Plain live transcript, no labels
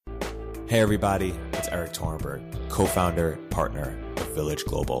Hey everybody, it's Eric Torenberg, co-founder, partner of Village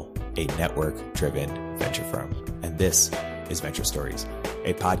Global, a network-driven venture firm. And this is Venture Stories,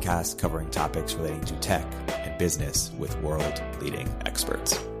 a podcast covering topics relating to tech and business with world-leading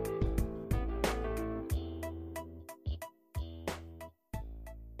experts.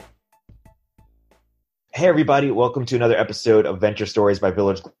 Hey everybody, welcome to another episode of Venture Stories by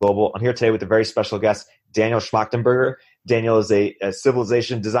Village Global. I'm here today with a very special guest, Daniel Schmachtenberger. Daniel is a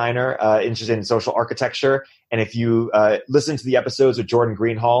civilization designer interested in social architecture. And if you listen to the episodes with Jordan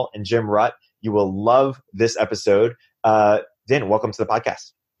Greenhall and Jim Rutt, you will love this episode. Dan, welcome to the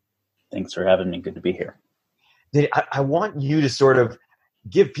podcast. Thanks for having me. Good to be here. Dan, I want you to sort of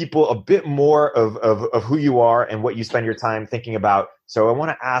give people a bit more of who you are and what you spend your time thinking about. So I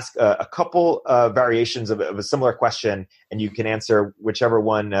want to ask a couple variations of a similar question, and you can answer whichever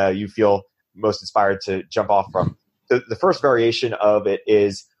one you feel most inspired to jump off from. The first variation of it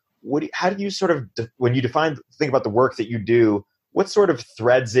is, how do you sort of, when you think about the work that you do, what sort of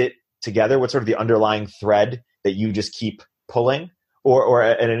threads it together? What's sort of the underlying thread that you just keep pulling?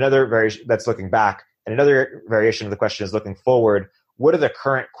 And another variation that's looking back, and another variation of the question is looking forward. What are the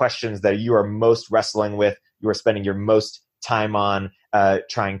current questions that you are most wrestling with, you are spending your most time on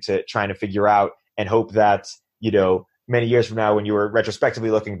trying to figure out, and hope that, many years from now when you were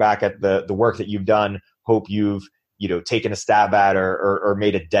retrospectively looking back at the work that you've done, hope you've taken a stab at or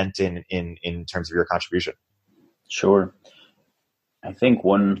made a dent in terms of your contribution? Sure. I think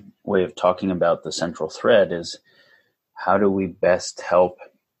one way of talking about the central thread is, how do we best help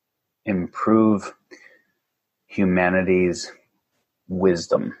improve humanity's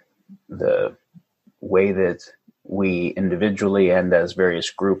wisdom, the way that we individually and as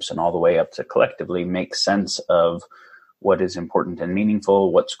various groups and all the way up to collectively make sense of what is important and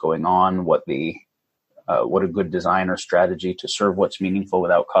meaningful, what's going on, what a good design or strategy to serve what's meaningful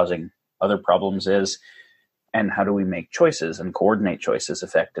without causing other problems is, and how do we make choices and coordinate choices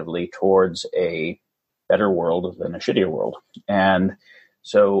effectively towards a better world than a shittier world. And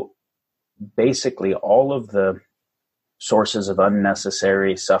so basically all of the sources of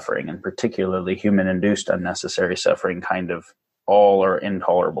unnecessary suffering, and particularly human-induced unnecessary suffering, kind of all are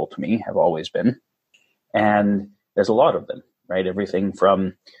intolerable to me, have always been. And there's a lot of them, right? Everything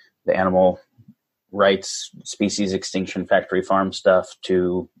from the animal rights, species extinction, factory farm stuff,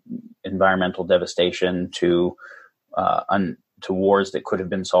 to environmental devastation, to wars that could have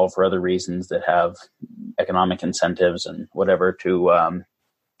been solved for other reasons that have economic incentives and whatever, to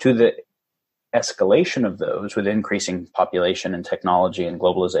the escalation of those with increasing population and technology and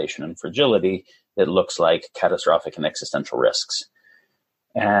globalization and fragility that looks like catastrophic and existential risks.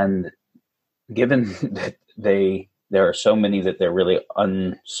 And given that there are so many that they're really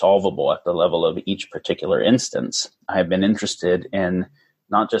unsolvable at the level of each particular instance, I've been interested in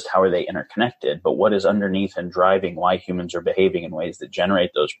not just how are they interconnected, but what is underneath and driving why humans are behaving in ways that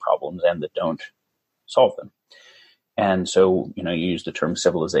generate those problems and that don't solve them. And so, you use the term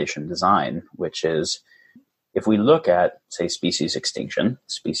civilization design, which is, if we look at, say, species extinction,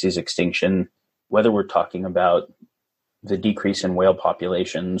 whether we're talking about the decrease in whale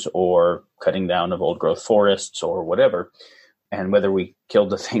populations or cutting down of old growth forests or whatever, and whether we killed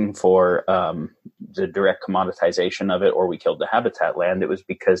the thing for the direct commoditization of it or we killed the habitat land, it was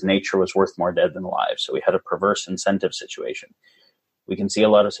because nature was worth more dead than alive. So we had a perverse incentive situation. We can see a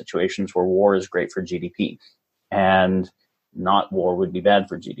lot of situations where war is great for GDP. And not war would be bad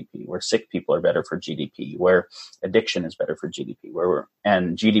for GDP, where sick people are better for GDP, where addiction is better for GDP,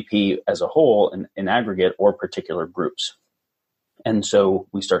 and GDP as a whole in aggregate or particular groups. And so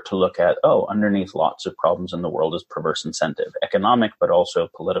we start to look at, underneath lots of problems in the world is perverse incentive, economic, but also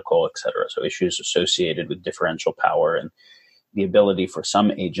political, et cetera. So issues associated with differential power and the ability for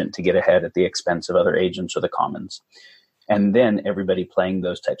some agent to get ahead at the expense of other agents or the commons. And then everybody playing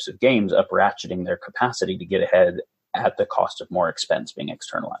those types of games, up ratcheting their capacity to get ahead at the cost of more expense being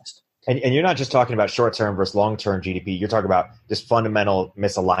externalized. And you're not just talking about short-term versus long-term GDP. You're talking about just fundamental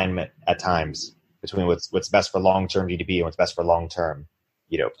misalignment at times between what's best for long-term GDP and what's best for long-term,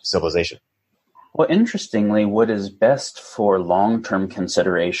 civilization. Well, interestingly, what is best for long-term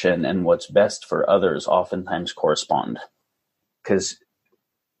consideration and what's best for others oftentimes correspond. Because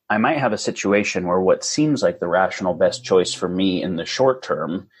I might have a situation where what seems like the rational best choice for me in the short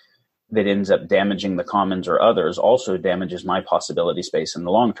term that ends up damaging the commons or others also damages my possibility space in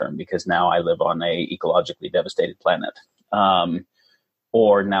the long term, because now I live on a ecologically devastated planet.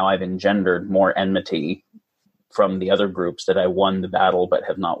 Or now I've engendered more enmity from the other groups that I won the battle but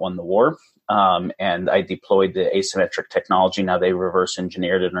have not won the war. And I deployed the asymmetric technology. Now they reverse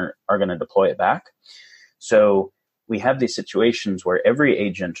engineered and are going to deploy it back. So we have these situations where every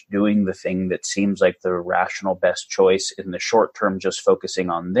agent doing the thing that seems like the rational best choice in the short term, just focusing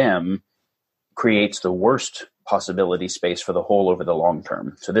on them, creates the worst possibility space for the whole over the long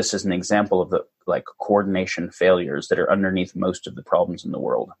term. So this is an example of the coordination failures that are underneath most of the problems in the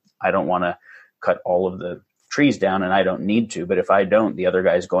world. I don't want to cut all of the trees down, and I don't need to, but if I don't, the other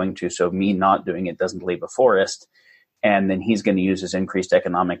guy's going to. So me not doing it doesn't leave a forest. And then he's going to use his increased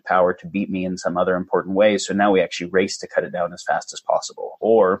economic power to beat me in some other important way. So now we actually race to cut it down as fast as possible.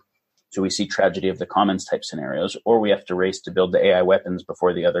 Or so we see tragedy of the commons type scenarios, or we have to race to build the AI weapons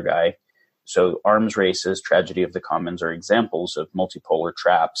before the other guy. So arms races, tragedy of the commons are examples of multipolar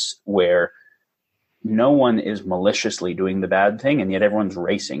traps where no one is maliciously doing the bad thing, and yet everyone's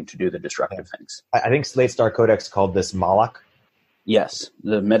racing to do the destructive things. I think Slate Star Codex called this Moloch. Yes,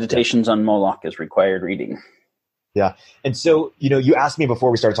 the Meditations on Moloch is required reading. Yeah. And so, you asked me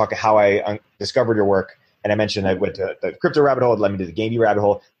before we started talking how I discovered your work. And I mentioned I went to the crypto rabbit hole, it led me to the gaming rabbit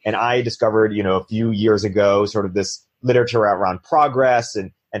hole. And I discovered, a few years ago, sort of this literature around progress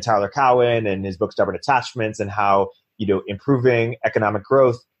and Tyler Cowen and his book Stubborn Attachments, and how, improving economic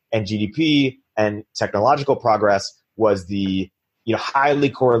growth and GDP and technological progress was the, highly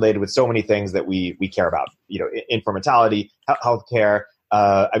correlated with so many things that we care about, informality, healthcare,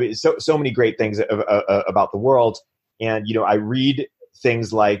 so many great things about the world. And, I read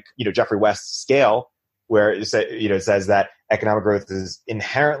things like, Geoffrey West's Scale, where it says that economic growth is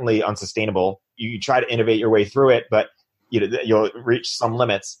inherently unsustainable. You try to innovate your way through it, but, you'll reach some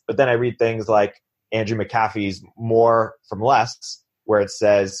limits. But then I read things like Andrew McAfee's More from Less, where it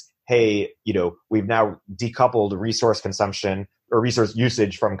says, hey, we've now decoupled resource consumption or resource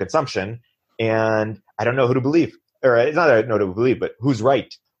usage from consumption. And I don't know who to believe. Or it's not that I don't know who to believe, but who's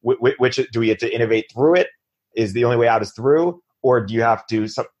right? Which do we have to innovate through it? Is the only way out is through? Or do you have to,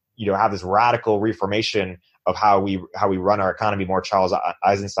 have this radical reformation of how we run our economy, more Charles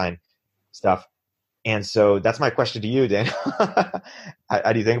Eisenstein stuff? And so that's my question to you, Dan.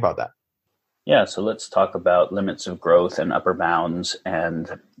 How do you think about that? Yeah, so let's talk about limits of growth and upper bounds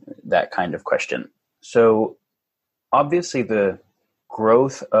and that kind of question. So obviously the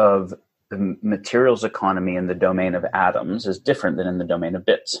growth of the materials economy in the domain of atoms is different than in the domain of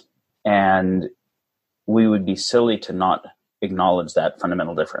bits. And we would be silly to not acknowledge that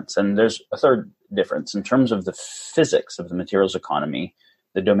fundamental difference. And there's a third difference. In terms of the physics of the materials economy,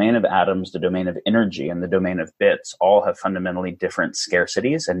 the domain of atoms, the domain of energy, and the domain of bits all have fundamentally different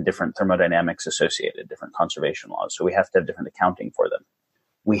scarcities and different thermodynamics associated, different conservation laws. So we have to have different accounting for them.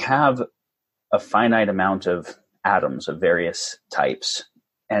 We have a finite amount of atoms of various types.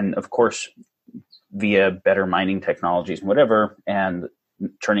 And of course, via better mining technologies and whatever, and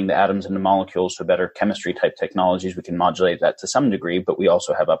turning the atoms into molecules, so better chemistry type technologies, we can modulate that to some degree, but we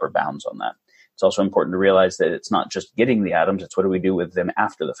also have upper bounds on that. It's also important to realize that it's not just getting the atoms, it's what do we do with them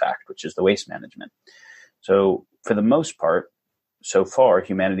after the fact, which is the waste management. So for the most part, so far,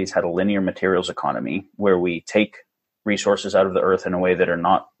 humanity's had a linear materials economy where we take resources out of the earth in a way that are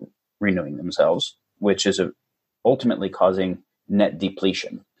not renewing themselves, which is ultimately causing net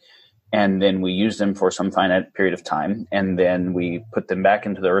depletion. And then we use them for some finite period of time, and then we put them back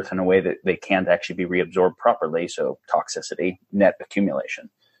into the earth in a way that they can't actually be reabsorbed properly, so toxicity, net accumulation.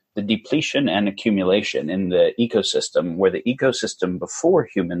 The depletion and accumulation in the ecosystem, where the ecosystem before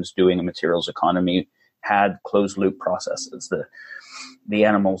humans doing a materials economy had closed loop processes, the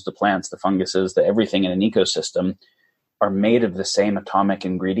animals, the plants, the funguses, the everything in an ecosystem are made of the same atomic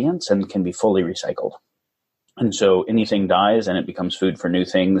ingredients and can be fully recycled. And so anything dies and it becomes food for new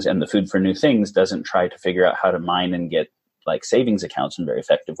things, and the food for new things doesn't try to figure out how to mine and get like savings accounts in very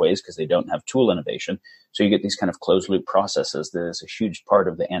effective ways because they don't have tool innovation. So you get these kind of closed loop processes that is a huge part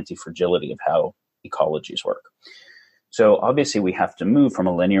of the anti-fragility of how ecologies work. So obviously we have to move from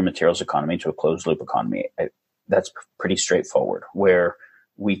a linear materials economy to a closed loop economy. That's pretty straightforward, where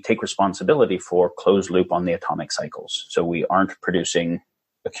we take responsibility for closed loop on the atomic cycles. So we aren't producing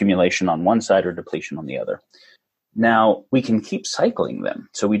accumulation on one side or depletion on the other. Now, we can keep cycling them.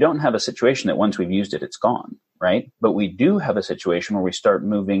 So we don't have a situation that once we've used it, it's gone, right? But we do have a situation where we start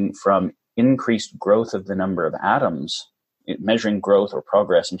moving from increased growth of the number of atoms, measuring growth or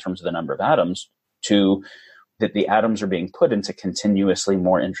progress in terms of the number of atoms, to that the atoms are being put into continuously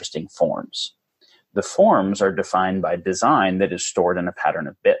more interesting forms. The forms are defined by design that is stored in a pattern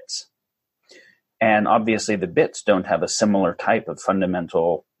of bits. And obviously the bits don't have a similar type of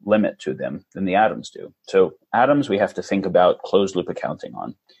fundamental limit to them than the atoms do. So atoms we have to think about closed loop accounting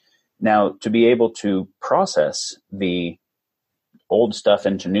on. Now, to be able to process the old stuff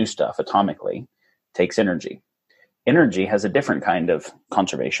into new stuff atomically takes energy. Energy has a different kind of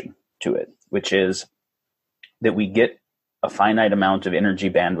conservation to it, which is that we get a finite amount of energy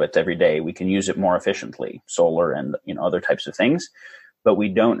bandwidth every day. We can use it more efficiently, solar and other types of things, but we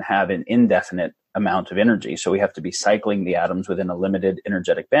don't have an indefinite amount of energy. So we have to be cycling the atoms within a limited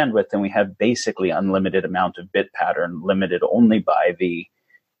energetic bandwidth, and we have basically unlimited amount of bit pattern, limited only by the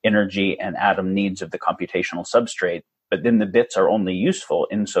energy and atom needs of the computational substrate. But then the bits are only useful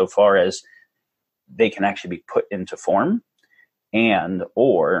insofar as they can actually be put into form, and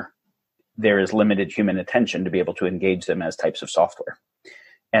or there is limited human attention to be able to engage them as types of software.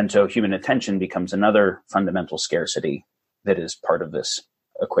 And so human attention becomes another fundamental scarcity that is part of this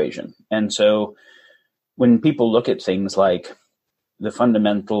equation. And so when people look at things like the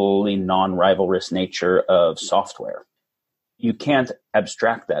fundamentally non-rivalrous nature of software, you can't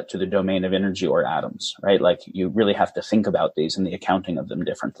abstract that to the domain of energy or atoms, right? Like, you really have to think about these and the accounting of them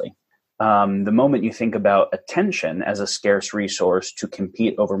differently. The moment you think about attention as a scarce resource to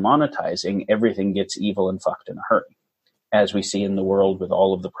compete over monetizing, everything gets evil and fucked in a hurry, as we see in the world with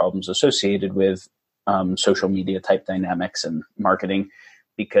all of the problems associated with social media type dynamics and marketing,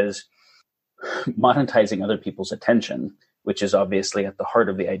 because monetizing other people's attention, which is obviously at the heart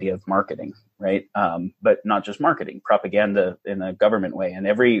of the idea of marketing, right? But not just marketing, propaganda in a government way, and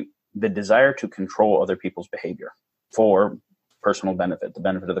the desire to control other people's behavior for personal benefit, the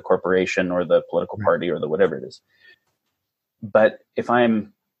benefit of the corporation or the political party or the whatever it is. But if I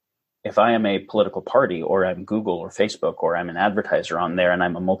am a political party, or I'm Google or Facebook, or I'm an advertiser on there, and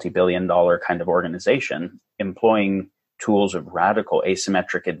I'm a multi-billion-dollar kind of organization employing tools of radical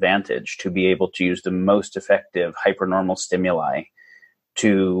asymmetric advantage to be able to use the most effective hypernormal stimuli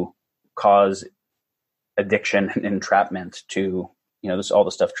to cause addiction and entrapment to, all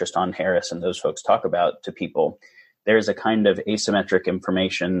the stuff Tristan Harris and those folks talk about to people, there's a kind of asymmetric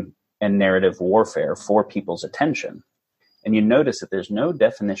information and narrative warfare for people's attention. And you notice that there's no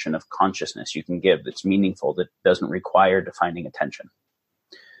definition of consciousness you can give that's meaningful, that doesn't require defining attention,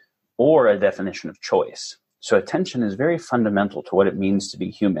 or a definition of choice. So attention is very fundamental to what it means to be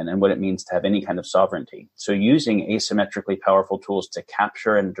human and what it means to have any kind of sovereignty. So using asymmetrically powerful tools to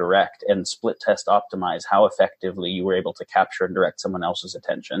capture and direct and split test optimize how effectively you were able to capture and direct someone else's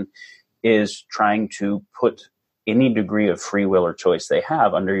attention is trying to put any degree of free will or choice they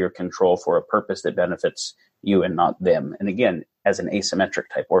have under your control for a purpose that benefits you and not them. And again, as an asymmetric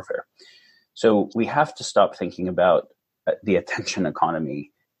type warfare. So we have to stop thinking about the attention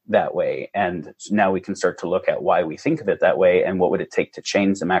economy that way. And now we can start to look at why we think of it that way and what would it take to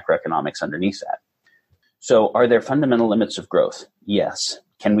change the macroeconomics underneath that. So are there fundamental limits of growth? Yes.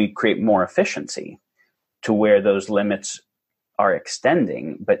 Can we create more efficiency to where those limits are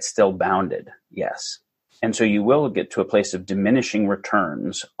extending but still bounded? Yes. And so you will get to a place of diminishing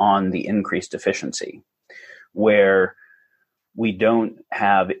returns on the increased efficiency, where we don't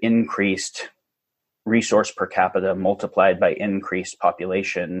have increased resource per capita multiplied by increased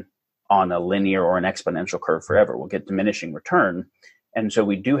population on a linear or an exponential curve forever. We'll get diminishing return. And so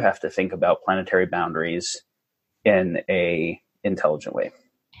we do have to think about planetary boundaries in a intelligent way.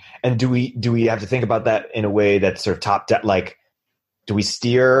 And do we have to think about that in a way that's sort of top down, like, do we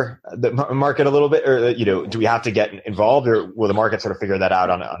steer the market a little bit, or do we have to get involved, or will the market sort of figure that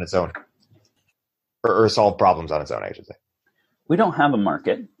out on its own, or solve problems on its own, I should say? We don't have a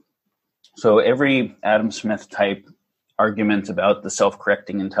market. So every Adam Smith type argument about the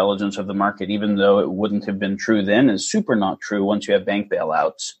self-correcting intelligence of the market, even though it wouldn't have been true then, is super not true once you have bank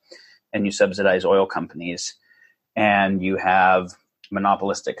bailouts and you subsidize oil companies and you have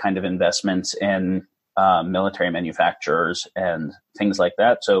monopolistic kind of investments in military manufacturers and things like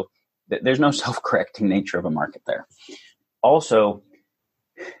that. So there's no self-correcting nature of a market there. Also,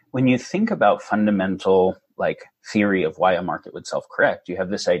 when you think about fundamental theory of why a market would self-correct, you have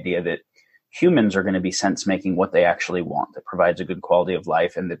this idea that humans are going to be sense-making what they actually want, that provides a good quality of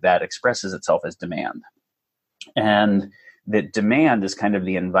life, and that expresses itself as demand. And that demand is kind of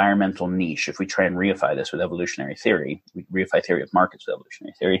the environmental niche. If we try and reify this with evolutionary theory, we reify theory of markets with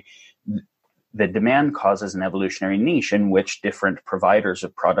evolutionary theory, the demand causes an evolutionary niche in which different providers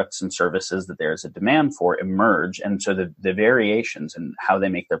of products and services that there is a demand for emerge. And so the variations in how they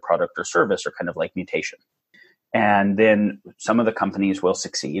make their product or service are kind of like mutation. And then some of the companies will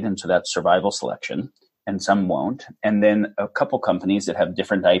succeed, and so that's survival selection, and some won't. And then a couple companies that have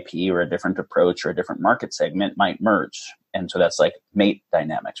different IP or a different approach or a different market segment might merge. And so that's like mate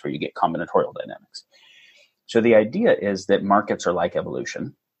dynamics, where you get combinatorial dynamics. So the idea is that markets are like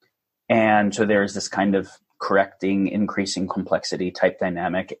evolution. And so there's this kind of correcting, increasing complexity type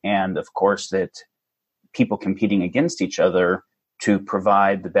dynamic. And of course, that people competing against each other to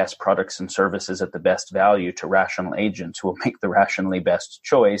provide the best products and services at the best value to rational agents who will make the rationally best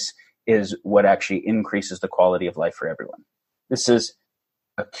choice is what actually increases the quality of life for everyone. This is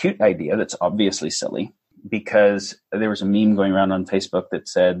a cute idea that's obviously silly, because there was a meme going around on Facebook that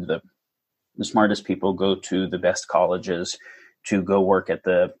said the smartest people go to the best colleges to go work at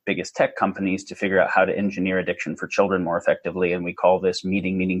the biggest tech companies to figure out how to engineer addiction for children more effectively. And we call this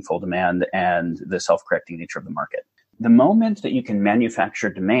meeting meaningful demand and the self-correcting nature of the market. The moment that you can manufacture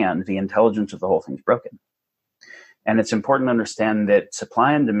demand, the intelligence of the whole thing's broken. And it's important to understand that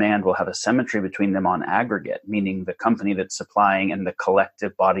supply and demand will have a symmetry between them on aggregate, meaning the company that's supplying and the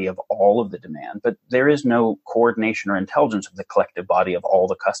collective body of all of the demand. But there is no coordination or intelligence of the collective body of all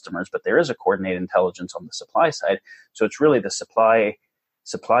the customers, but there is a coordinated intelligence on the supply side. So it's really the supply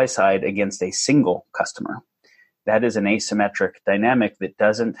side against a single customer. That is an asymmetric dynamic that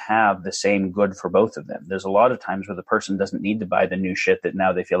doesn't have the same good for both of them. There's a lot of times where the person doesn't need to buy the new shit that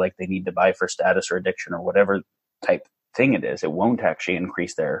now they feel like they need to buy for status or addiction or whatever type thing it is. It won't actually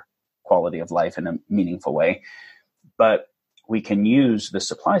increase their quality of life in a meaningful way. But we can use, the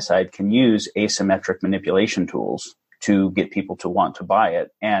supply side can use asymmetric manipulation tools to get people to want to buy it,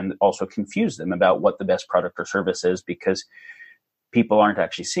 and also confuse them about what the best product or service is, because people aren't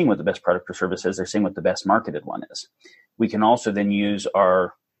actually seeing what the best product or service is. They're seeing what the best marketed one is. We can also then use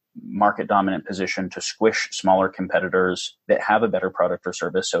our market dominant position to squish smaller competitors that have a better product or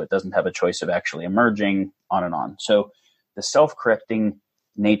service, so it doesn't have a choice of actually emerging, on and on. So the self-correcting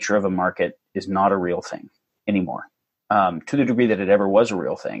nature of a market is not a real thing anymore, to the degree that it ever was a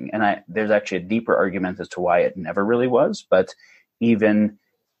real thing. And there's actually a deeper argument as to why it never really was. But even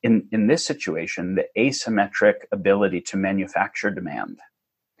in this situation, the asymmetric ability to manufacture demand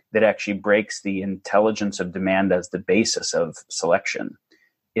that actually breaks the intelligence of demand as the basis of selection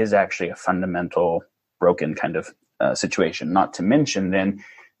is actually a fundamental broken kind of situation. Not to mention then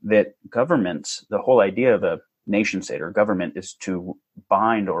that governments, the whole idea of a nation state or government is to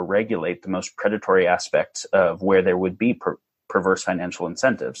bind or regulate the most predatory aspects of where there would be perverse financial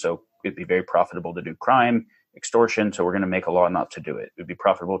incentives. So it'd be very profitable to do crime, extortion, so we're going to make a law not to do it. It would be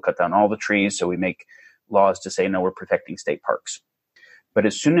profitable to cut down all the trees, so we make laws to say, no, we're protecting state parks. But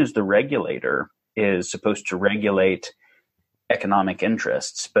as soon as the regulator is supposed to regulate economic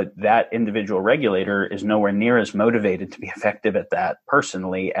interests, but that individual regulator is nowhere near as motivated to be effective at that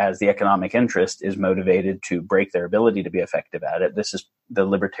personally as the economic interest is motivated to break their ability to be effective at it. This is the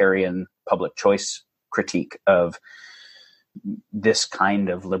libertarian public choice critique of this kind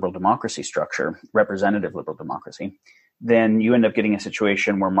of liberal democracy structure, representative liberal democracy. Then you end up getting a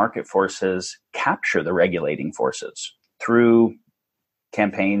situation where market forces capture the regulating forces through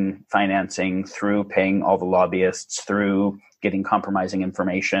campaign financing, through paying all the lobbyists, through getting compromising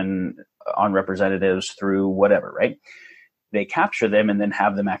information on representatives, through whatever, right? They capture them and then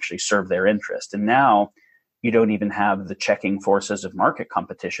have them actually serve their interest. And now you don't even have the checking forces of market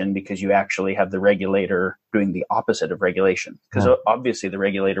competition, because you actually have the regulator doing the opposite of regulation. Because obviously the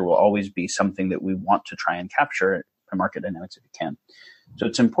regulator will always be something that we want to try and capture in market dynamics if you can. So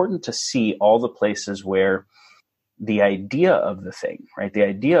it's important to see all the places where the idea of the thing, right? The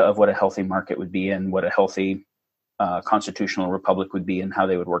idea of what a healthy market would be and what a healthy constitutional republic would be and how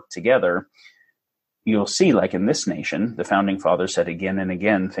they would work together. You'll see, like in this nation, the founding fathers said again and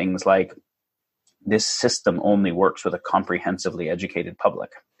again things like, this system only works with a comprehensively educated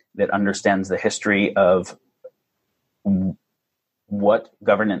public that understands the history of what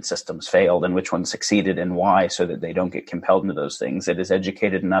governance systems failed and which ones succeeded and why, so that they don't get compelled into those things. It is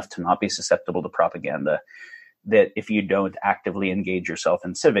educated enough to not be susceptible to propaganda, that if you don't actively engage yourself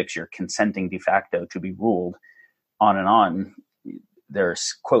in civics, you're consenting de facto to be ruled, on and on.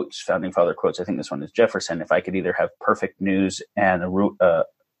 There's quotes, founding father quotes. I think this one is Jefferson. If I could either have perfect news and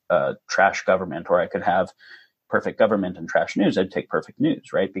a trash government, or I could have perfect government and trash news, I'd take perfect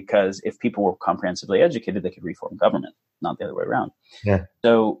news, right? Because if people were comprehensively educated, they could reform government, not the other way around. Yeah.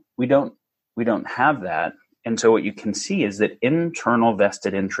 So we don't have that. And so what you can see is that internal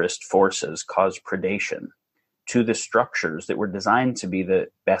vested interest forces cause predation to the structures that were designed to be the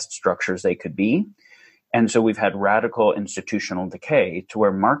best structures they could be. And so we've had radical institutional decay to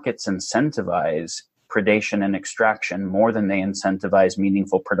where markets incentivize predation and extraction more than they incentivize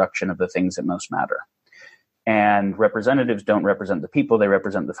meaningful production of the things that most matter. And representatives don't represent the people, they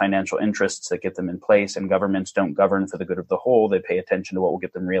represent the financial interests that get them in place, and governments don't govern for the good of the whole. They pay attention to what will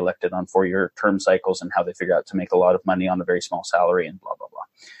get them reelected on 4-year term cycles and how they figure out to make a lot of money on a very small salary and blah, blah, blah.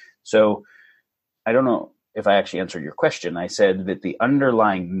 So I don't know if I actually answered your question. I said that the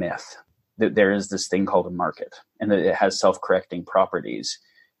underlying myth that there is this thing called a market and that it has self-correcting properties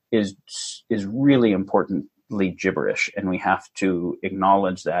is really importantly gibberish, and we have to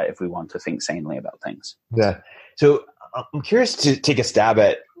acknowledge that if we want to think sanely about things. Yeah. So I'm curious to take a stab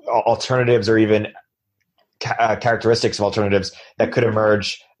at alternatives or even characteristics of alternatives that could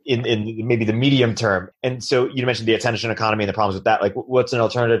emerge in maybe the medium term. And so you mentioned the attention economy and the problems with that. Like, what's an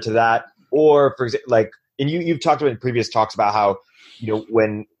alternative to that? Or, for example, like, and you've talked about in previous talks about how,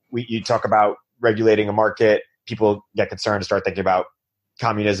 when you talk about regulating a market, people get concerned to start thinking about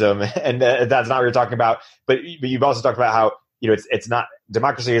communism, and that's not what you're talking about. But you've also talked about how it's not,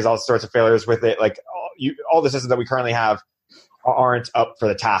 democracy has all sorts of failures with it. Like all the systems that we currently have aren't up for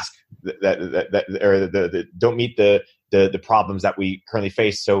the task that don't meet the problems that we currently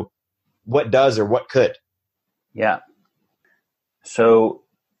face. So what does or what could? Yeah. So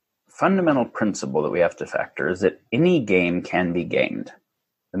fundamental principle that we have to factor is that any game can be gamed.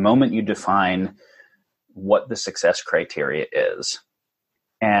 The moment you define what the success criteria is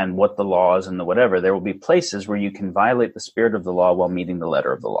and what the laws and the whatever, there will be places where you can violate the spirit of the law while meeting the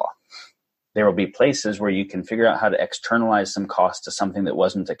letter of the law. There will be places where you can figure out how to externalize some cost to something that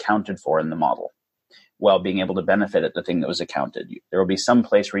wasn't accounted for in the model while being able to benefit at the thing that was accounted. There will be some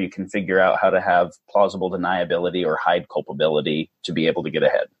place where you can figure out how to have plausible deniability or hide culpability to be able to get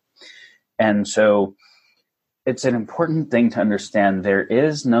ahead. And so it's an important thing to understand there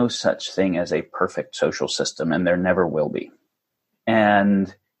is no such thing as a perfect social system, and there never will be.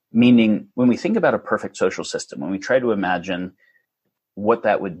 And meaning when we think about a perfect social system, when we try to imagine what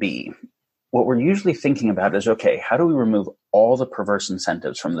that would be, what we're usually thinking about is, okay, how do we remove all the perverse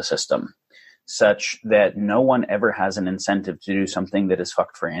incentives from the system such that no one ever has an incentive to do something that is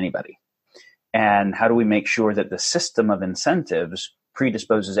fucked for anybody? And how do we make sure that the system of incentives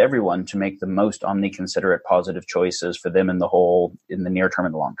predisposes everyone to make the most omni-considerate positive choices for them in the whole, in the near term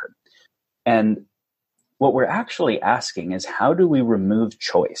and the long term? And what we're actually asking is, how do we remove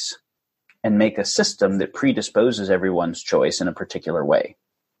choice and make a system that predisposes everyone's choice in a particular way?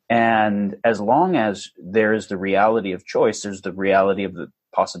 And as long as there is the reality of choice, there's the reality of the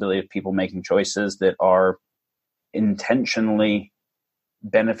possibility of people making choices that are intentionally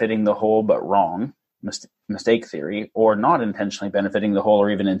benefiting the whole but wrong, mistake theory, or not intentionally benefiting the whole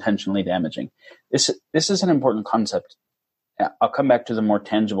or even intentionally damaging. This is an important concept. I'll come back to the more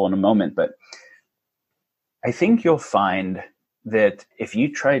tangible in a moment, but I think you'll find that if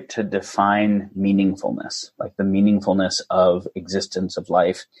you try to define meaningfulness, like the meaningfulness of existence of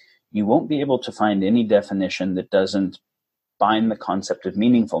life, you won't be able to find any definition that doesn't bind the concept of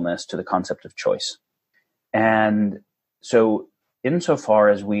meaningfulness to the concept of choice. And so insofar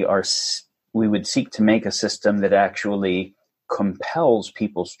as we would seek to make a system that actually compels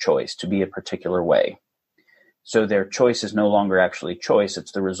people's choice to be a particular way, so their choice is no longer actually choice,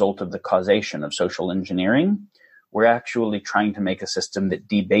 it's the result of the causation of social engineering, we're actually trying to make a system that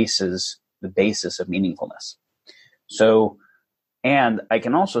debases the basis of meaningfulness. So, and I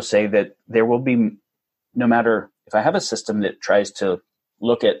can also say that there will be, no matter, if I have a system that tries to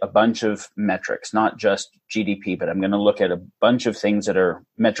look at a bunch of metrics, not just GDP, but I'm going to look at a bunch of things that are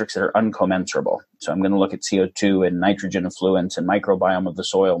metrics that are uncommensurable. So I'm going to look at CO2 and nitrogen effluents and microbiome of the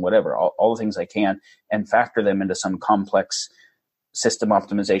soil and whatever, all the things I can, and factor them into some complex system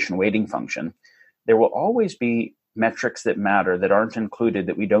optimization weighting function. There will always be metrics that matter that aren't included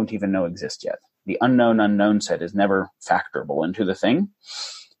that we don't even know exist yet. The unknown set is never factorable into the thing.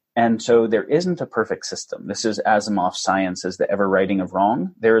 And so there isn't a perfect system. This is Asimov's science, is the ever righting of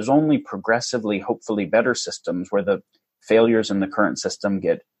wrong. There is only progressively, hopefully better systems where the failures in the current system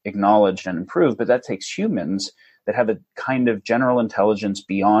get acknowledged and improved. But that takes humans that have a kind of general intelligence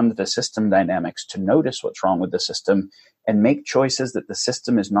beyond the system dynamics to notice what's wrong with the system and make choices that the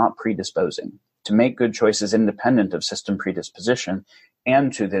system is not predisposing, to make good choices independent of system predisposition,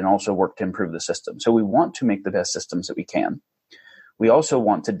 and to then also work to improve the system. So we want to make the best systems that we can. We also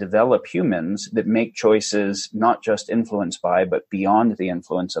want to develop humans that make choices not just influenced by, but beyond the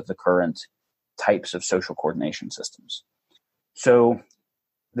influence of the current types of social coordination systems. So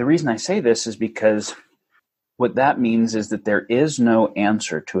the reason I say this is because what that means is that there is no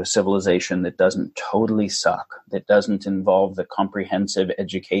answer to a civilization that doesn't totally suck, that doesn't involve the comprehensive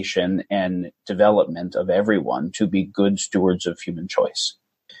education and development of everyone to be good stewards of human choice.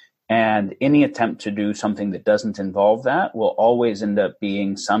 And any attempt to do something that doesn't involve that will always end up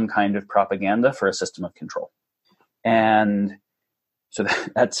being some kind of propaganda for a system of control. And so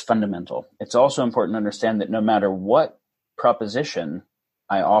that's fundamental. It's also important to understand that no matter what proposition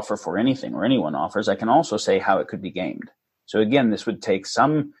I offer for anything or anyone offers, I can also say how it could be gamed. So again, this would take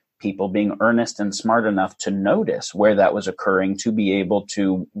some people being earnest and smart enough to notice where that was occurring to be able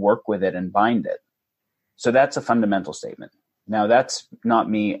to work with it and bind it. So that's a fundamental statement. Now, that's not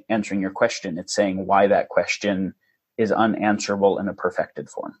me answering your question. It's saying why that question is unanswerable in a perfected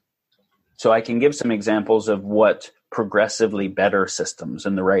form. So I can give some examples of what progressively better systems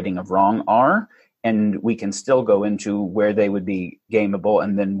in the righting of wrong are, and we can still go into where they would be gameable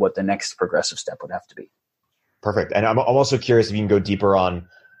and then what the next progressive step would have to be. Perfect. And I'm also curious if you can go deeper on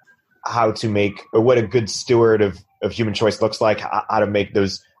how to make, or what a good steward of human choice looks like, how to make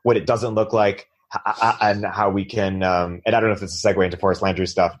those, what it doesn't look like, and how we can, and I don't know if it's a segue into Forrest Landry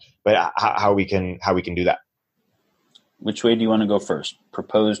stuff, but how we can do that. Which way do you want to go first?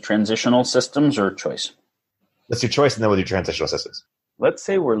 Propose transitional systems or choice? Let's do choice, and then we'll do transitional systems. Let's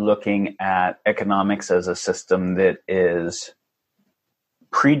say we're looking at economics as a system that is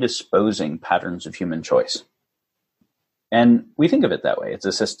predisposing patterns of human choice. And we think of it that way. It's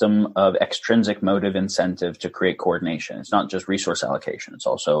a system of extrinsic motive incentive to create coordination. It's not just resource allocation. It's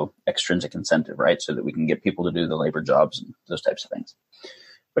also extrinsic incentive, right? So that we can get people to do the labor jobs and those types of things.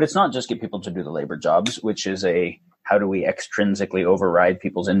 But it's not just get people to do the labor jobs, which is how do we extrinsically override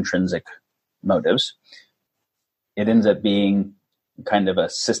people's intrinsic motives? It ends up being kind of a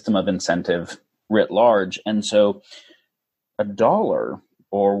system of incentive writ large. And so a dollar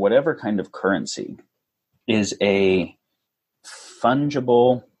or whatever kind of currency is a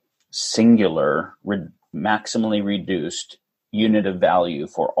fungible, singular, maximally reduced unit of value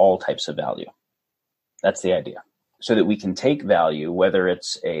for all types of value. That's the idea. So that we can take value, whether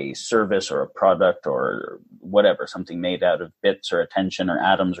it's a service or a product or whatever, something made out of bits or attention or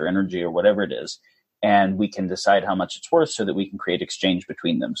atoms or energy or whatever it is, and we can decide how much it's worth so that we can create exchange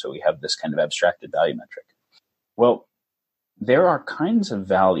between them. So we have this kind of abstracted value metric. Well, there are kinds of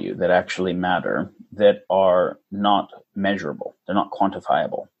value that actually matter that are not measurable. They're not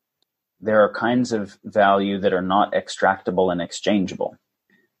quantifiable. There are kinds of value that are not extractable and exchangeable.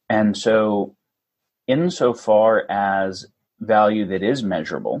 And so insofar as value that is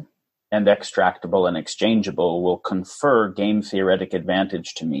measurable and extractable and exchangeable will confer game theoretic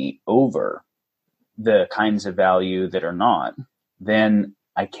advantage to me over the kinds of value that are not, then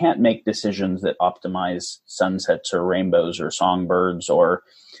I can't make decisions that optimize sunsets or rainbows or songbirds or,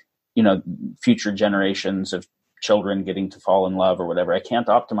 future generations of children getting to fall in love or whatever. I can't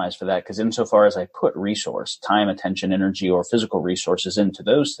optimize for that because insofar as I put resource, time, attention, energy, or physical resources into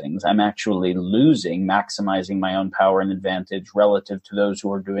those things, I'm actually maximizing my own power and advantage relative to those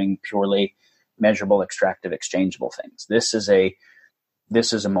who are doing purely measurable, extractive, exchangeable things. This is a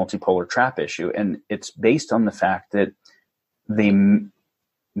multipolar trap issue, and it's based on the fact that the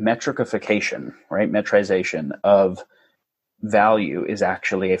metricification, right, metrization of value is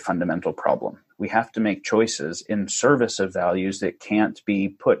actually a fundamental problem. We have to make choices in service of values that can't be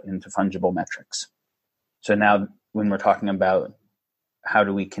put into fungible metrics. So now when we're talking about how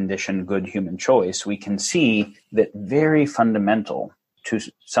do we condition good human choice, we can see that very fundamental to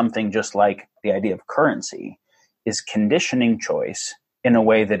something just like the idea of currency is conditioning choice in a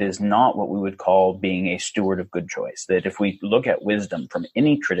way that is not what we would call being a steward of good choice. That if we look at wisdom from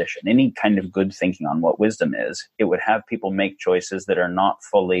any tradition, any kind of good thinking on what wisdom is, it would have people make choices that are not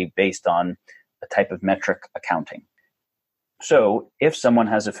fully based on a type of metric accounting. So if someone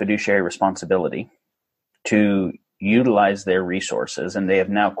has a fiduciary responsibility to utilize their resources, and they have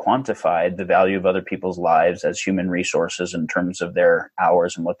now quantified the value of other people's lives as human resources in terms of their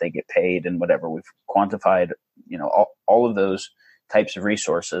hours and what they get paid and whatever, we've quantified, all of those types of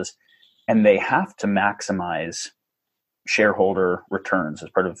resources, and they have to maximize shareholder returns as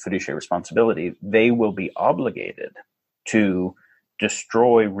part of fiduciary responsibility, they will be obligated to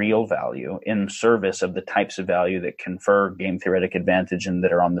destroy real value in service of the types of value that confer game theoretic advantage and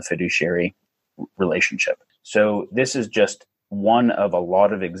that are on the fiduciary relationship. So this is just one of a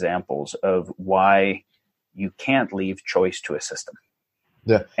lot of examples of why you can't leave choice to a system.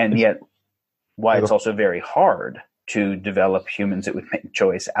 Yeah. And yet why it's also very hard to develop humans that would make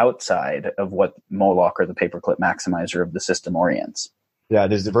choice outside of what Moloch or the paperclip maximizer of the system orients. Yeah,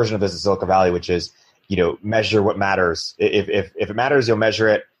 there's a version of this in Silicon Valley, which is, measure what matters. If it matters, you'll measure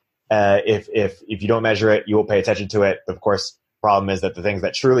it. If you don't measure it, you will pay attention to it. But of course, the problem is that the things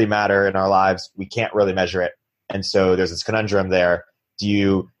that truly matter in our lives, we can't really measure it. And so there's this conundrum there. Do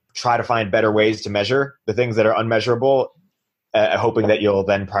you try to find better ways to measure the things that are unmeasurable, hoping that you'll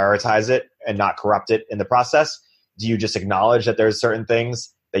then prioritize it and not corrupt it in the process? Do you just acknowledge that there's certain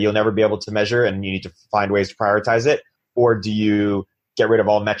things that you'll never be able to measure and you need to find ways to prioritize it? Or do you get rid of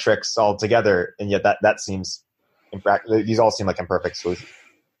all metrics altogether? And yet that seems, these all seem like imperfect solutions.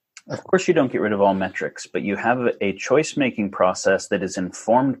 Of course you don't get rid of all metrics, but you have a choice-making process that is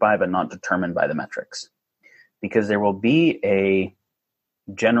informed by but not determined by the metrics. Because there will be a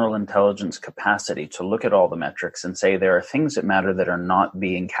general intelligence capacity to look at all the metrics and say there are things that matter that are not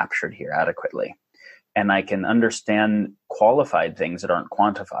being captured here adequately. and I can understand qualified things that aren't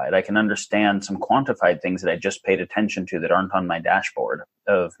quantified. I can understand some quantified things that I just paid attention to that aren't on my dashboard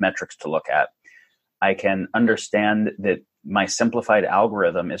of metrics to look at. I can understand that my simplified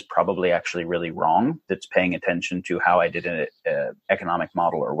algorithm is probably actually really wrong, that's paying attention to how I did an economic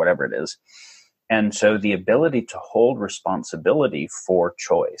model or whatever it is. And so the ability to hold responsibility for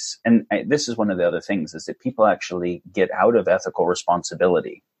choice, and this is one of the other things, is that people actually get out of ethical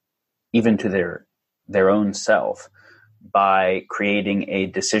responsibility, even to their own self, by creating a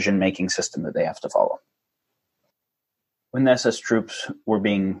decision-making system that they have to follow. When the SS troops were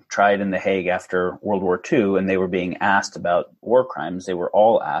being tried in The Hague after World War II, and they were being asked about war crimes, they were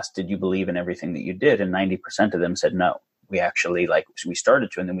all asked, did you believe in everything that you did? And 90% of them said no. We actually, we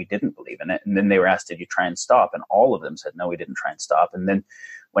started to, and then we didn't believe in it. And then they were asked, did you try and stop? And all of them said, no, we didn't try and stop. And then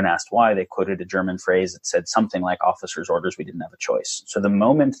when asked why, they quoted a German phrase that said something like, officers' orders, we didn't have a choice. So the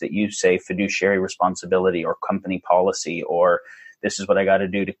moment that you say fiduciary responsibility or company policy, or this is what I got to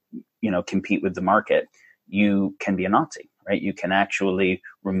do to, compete with the market, you can be a Nazi, right? You can actually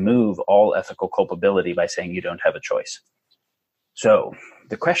remove all ethical culpability by saying you don't have a choice. So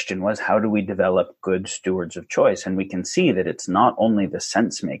the question was, how do we develop good stewards of choice? And we can see that it's not only the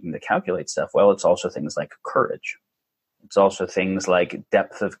sense making, the calculate stuff. Well, it's also things like courage. It's also things like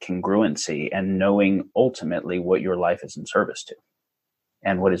depth of congruency and knowing ultimately what your life is in service to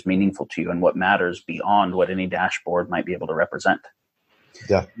and what is meaningful to you and what matters beyond what any dashboard might be able to represent.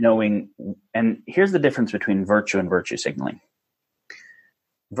 Yeah. Knowing, and here's the difference between virtue and virtue signaling.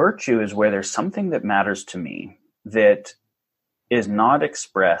 Virtue is where there's something that matters to me that is not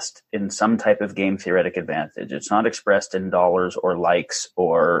expressed in some type of game theoretic advantage. It's not expressed in dollars or likes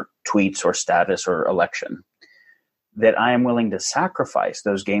or tweets or status or election, that I am willing to sacrifice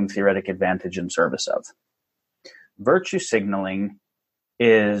those game theoretic advantage in service of. Virtue signaling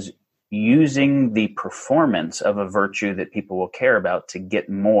is using the performance of a virtue that people will care about to get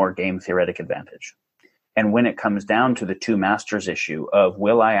more game theoretic advantage. And when it comes down to the two masters issue of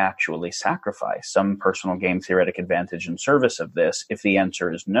will I actually sacrifice some personal game theoretic advantage in service of this, if the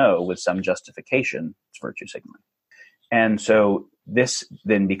answer is no with some justification, it's virtue signaling. And so this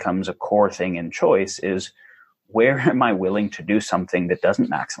then becomes a core thing in choice is, where am I willing to do something that doesn't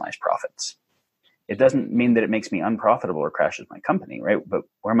maximize profits? It doesn't mean that it makes me unprofitable or crashes my company, right? But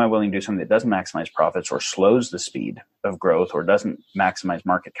where am I willing to do something that doesn't maximize profits or slows the speed of growth or doesn't maximize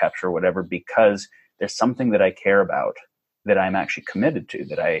market capture or whatever, because there's something that I care about, that I'm actually committed to,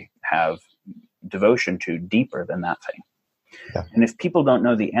 that I have devotion to deeper than that thing. Yeah. And if people don't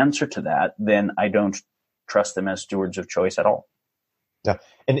know the answer to that, then I don't trust them as stewards of choice at all. Yeah.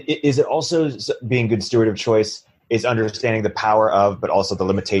 And is it also being good steward of choice is understanding the power of, but also the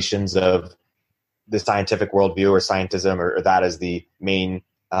limitations of the scientific worldview or scientism, or that as the main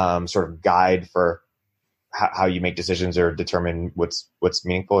sort of guide for how you make decisions or determine what's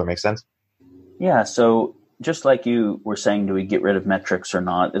meaningful or makes sense? Yeah. So just like you were saying, do we get rid of metrics or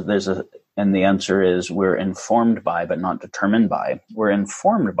not? And the answer is we're informed by, but not determined by. We're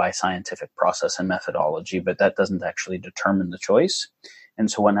informed by scientific process and methodology, but that doesn't actually determine the choice.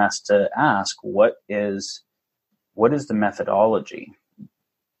 And so one has to ask, what is the methodology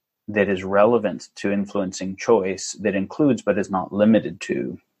that is relevant to influencing choice that includes, but is not limited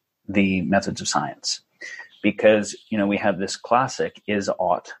to, the methods of science? Because, we have this classic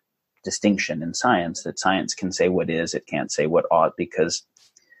is-ought distinction in science, that science can say what is, it can't say what ought, because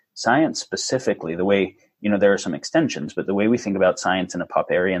science specifically, the way, there are some extensions, but the way we think about science in a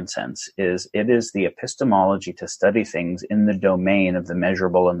Popperian sense is it is the epistemology to study things in the domain of the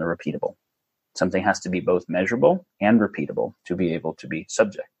measurable and the repeatable. Something has to be both measurable and repeatable to be able to be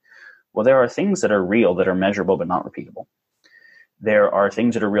subject. Well, there are things that are real that are measurable but not repeatable. There are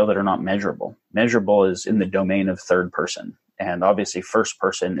things that are real that are not measurable. Measurable is in the domain of third person. And obviously first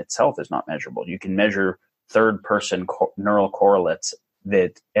person itself is not measurable. You can measure third person neural correlates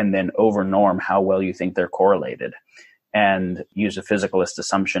and then over norm how well you think they're correlated, and use a physicalist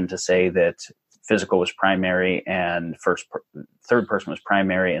assumption to say that physical was primary and third person was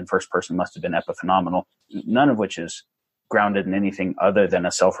primary and first person must have been epiphenomenal, none of which is grounded in anything other than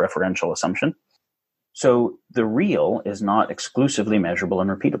a self-referential assumption. So the real is not exclusively measurable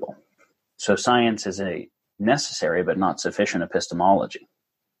and repeatable. So science is a necessary but not sufficient epistemology.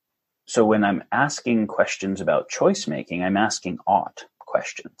 So when I'm asking questions about choice making, I'm asking ought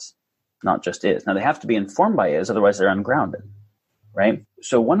questions, not just is. Now they have to be informed by is, otherwise they're ungrounded, right?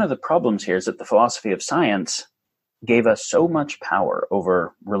 So one of the problems here is that the philosophy of science gave us so much power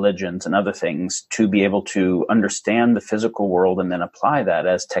over religions and other things to be able to understand the physical world and then apply that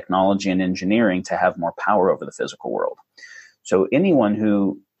as technology and engineering to have more power over the physical world. So anyone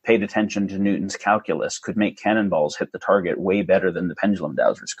who paid attention to Newton's calculus could make cannonballs hit the target way better than the pendulum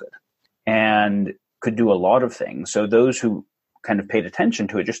dowsers could, and could do a lot of things. So those who kind of paid attention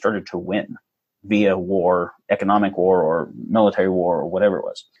to it just started to win via war, economic war or military war or whatever it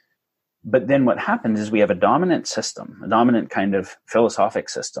was. But then what happens is we have a dominant system, a dominant kind of philosophic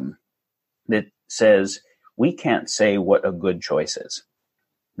system that says we can't say what a good choice is.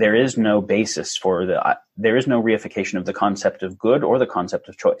 There is no basis for there is no reification of the concept of good or the concept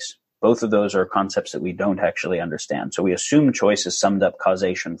of choice. Both of those are concepts that we don't actually understand. So we assume choice is summed up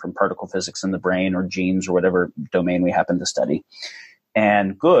causation from particle physics in the brain or genes or whatever domain we happen to study.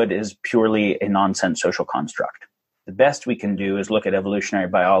 And good is purely a nonsense social construct. The best we can do is look at evolutionary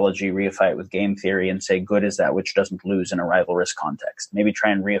biology, reify it with game theory, and say good is that which doesn't lose in a rival risk context. Maybe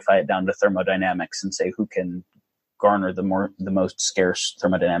try and reify it down to thermodynamics and say who can garner the most scarce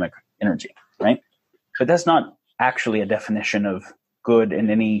thermodynamic energy, right? But that's not actually a definition of good in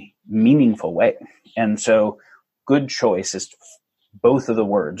any meaningful way. And so good choice is, both of the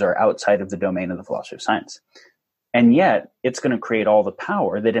words are outside of the domain of the philosophy of science. And yet it's going to create all the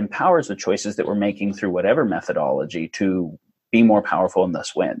power that empowers the choices that we're making through whatever methodology to be more powerful and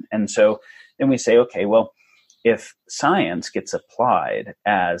thus win. And so then we say, okay, well, if science gets applied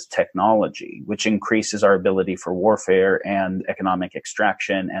as technology, which increases our ability for warfare and economic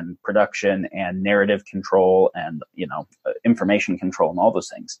extraction and production and narrative control and, information control and all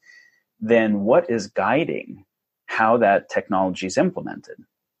those things, then what is guiding how that technology is implemented?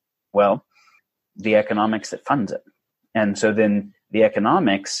 Well, the economics that funds it. And so then the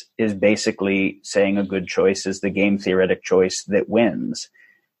economics is basically saying a good choice is the game theoretic choice that wins.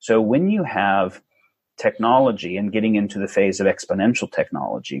 So when you have technology and getting into the phase of exponential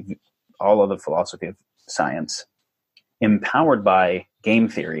technology, all of the philosophy of science, empowered by game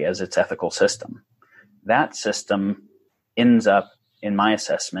theory as its ethical system, that system ends up, in my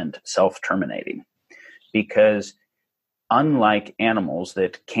assessment, self-terminating. Because unlike animals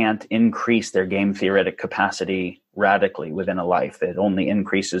that can't increase their game theoretic capacity radically within a life, that only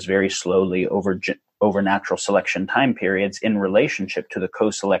increases very slowly over natural selection time periods in relationship to the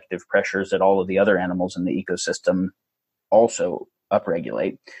co-selective pressures that all of the other animals in the ecosystem also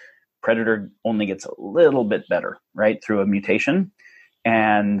upregulate, predator only gets a little bit better, right, through a mutation.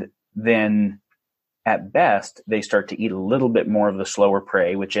 And then at best, they start to eat a little bit more of the slower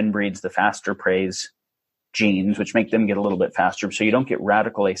prey, which inbreeds the faster prey's genes, which make them get a little bit faster. So you don't get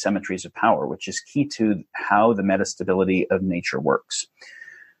radical asymmetries of power, which is key to how the metastability of nature works.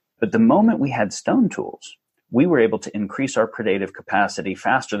 But the moment we had stone tools, we were able to increase our predative capacity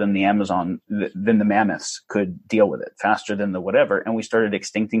faster than than the mammoths could deal with it, faster than the whatever. And we started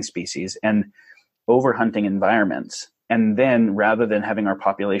extincting species and overhunting environments. And then rather than having our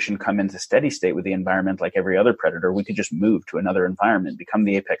population come into steady state with the environment like every other predator, we could just move to another environment, become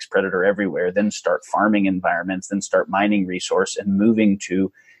the apex predator everywhere, then start farming environments, then start mining resource and moving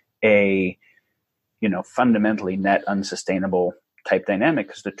to a, fundamentally net unsustainable type dynamic,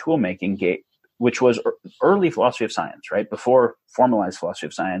 because the tool making gate, which was early philosophy of science, right? Before formalized philosophy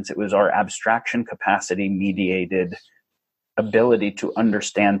of science, it was our abstraction capacity mediated ability to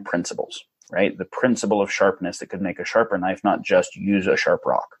understand principles. Right? The principle of sharpness that could make a sharper knife, not just use a sharp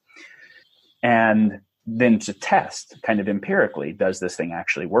rock. And then to test kind of empirically, does this thing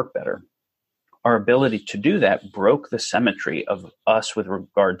actually work better? Our ability to do that broke the symmetry of us with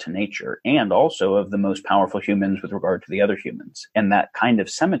regard to nature and also of the most powerful humans with regard to the other humans. And that kind of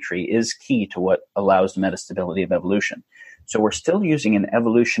symmetry is key to what allows the metastability of evolution. So we're still using an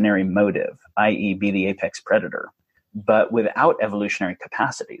evolutionary motive, i.e. be the apex predator, but without evolutionary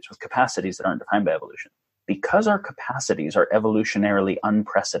capacities, with capacities that aren't defined by evolution. Because our capacities are evolutionarily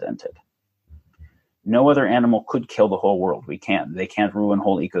unprecedented, no other animal could kill the whole world. We can't. They can't ruin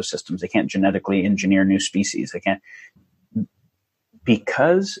whole ecosystems. They can't genetically engineer new species. They can't.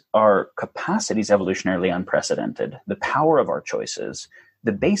 Because our capacity is evolutionarily unprecedented, the power of our choices,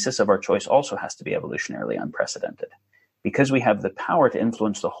 the basis of our choice also has to be evolutionarily unprecedented. Because we have the power to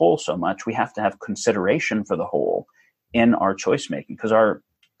influence the whole so much, we have to have consideration for the whole in our choice making. Because our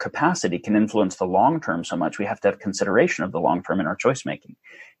capacity can influence the long term so much, we have to have consideration of the long term in our choice making.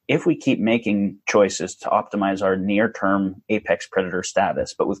 If we keep making choices to optimize our near term apex predator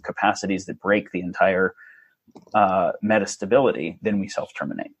status, but with capacities that break the entire metastability, then we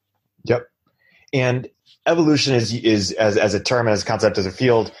self-terminate. Yep. And evolution is as a term, as a concept, as a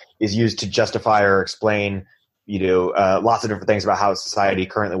field, is used to justify or explain, lots of different things about how society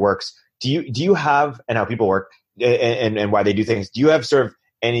currently works. Do you have, and how people work and why they do things, do you have sort of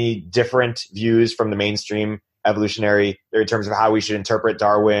any different views from the mainstream evolutionary in terms of how we should interpret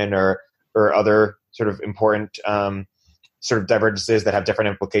Darwin or other sort of important sort of divergences that have different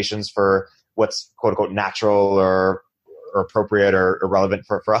implications for what's quote unquote natural or appropriate or relevant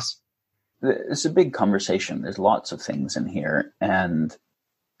for us? It's a big conversation. There's lots of things in here. And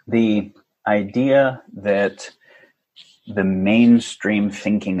the idea that the mainstream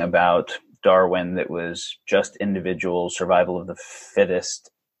thinking about Darwin that was just individual survival of the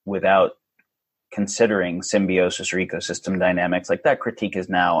fittest without considering symbiosis or ecosystem dynamics, like that critique is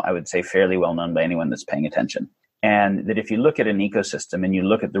now, I would say, fairly well known by anyone that's paying attention. And that if you look at an ecosystem and you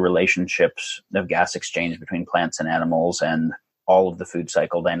look at the relationships of gas exchange between plants and animals and all of the food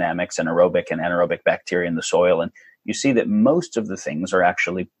cycle dynamics and aerobic and anaerobic bacteria in the soil, and you see that most of the things are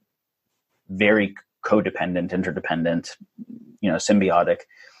actually very codependent, interdependent, symbiotic.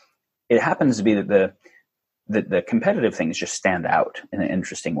 It happens to be that the competitive things just stand out in an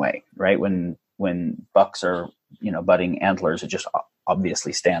interesting way, right? When bucks are, budding antlers, it just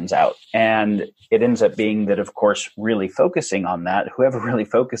obviously stands out. And it ends up being that, of course, really focusing on that, whoever really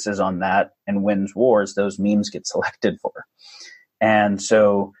focuses on that and wins wars, those memes get selected for. And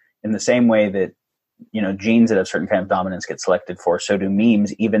so in the same way that, genes that have certain kind of dominance get selected for, so do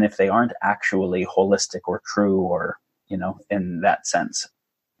memes, even if they aren't actually holistic or true or, in that sense.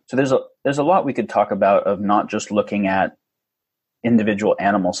 So there's a lot we could talk about of not just looking at individual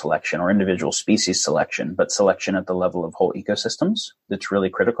animal selection or individual species selection, but selection at the level of whole ecosystems. That's really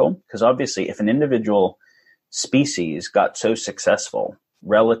critical, because obviously if an individual species got so successful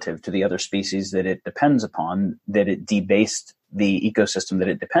relative to the other species that it depends upon, that it debased the ecosystem that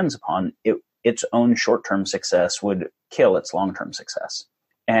it depends upon, its own short-term success would kill its long-term success.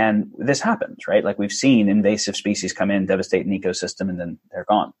 And this happens, right? Like we've seen invasive species come in, devastate an ecosystem, and then they're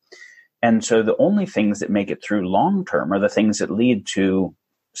gone. And so the only things that make it through long-term are the things that lead to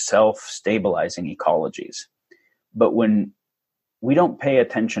self-stabilizing ecologies. But when we don't pay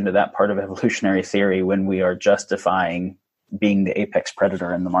attention to that part of evolutionary theory when we are justifying being the apex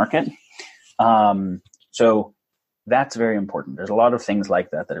predator in the market. So that's very important. There's a lot of things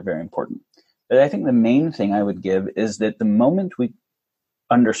like that are very important. But I think the main thing I would give is that the moment we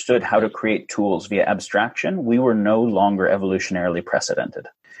understood how to create tools via abstraction, we were no longer evolutionarily precedented.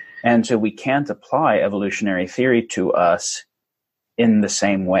 And so we can't apply evolutionary theory to us in the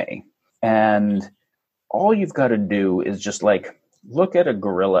same way. And all you've got to do is just look at a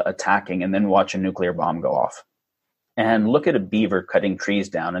gorilla attacking and then watch a nuclear bomb go off. And look at a beaver cutting trees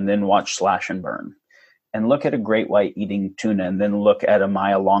down and then watch slash and burn. And look at a great white eating tuna and then look at a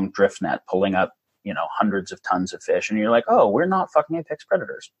mile-long drift net pulling up, hundreds of tons of fish. And you're like, oh, we're not fucking apex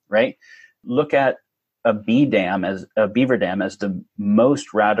predators, right? Look at a beaver dam as the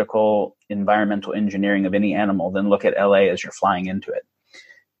most radical environmental engineering of any animal, then look at LA as you're flying into it.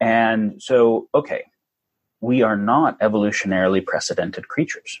 And so, okay, we are not evolutionarily precedented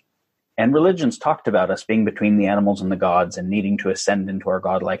creatures. And religions talked about us being between the animals and the gods and needing to ascend into our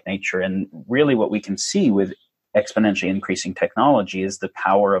godlike nature. And really what we can see with exponentially increasing technology is the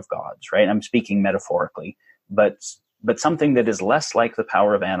power of gods, right? I'm speaking metaphorically, but something that is less like the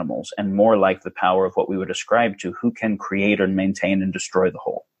power of animals and more like the power of what we would ascribe to who can create and maintain and destroy the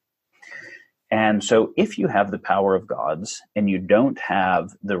whole. And so if you have the power of gods and you don't have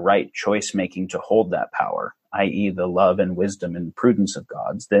the right choice making to hold that power, i.e. the love and wisdom and prudence of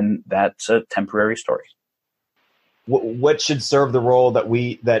gods, then that's a temporary story. What should serve the role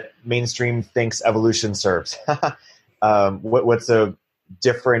that mainstream thinks evolution serves? What's a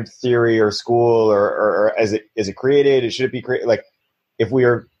different theory or school, or is it created? Should it be created? Like, if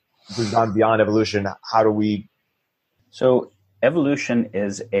we've gone beyond evolution, how do we? So evolution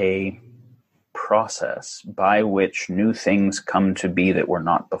is a process by which new things come to be that were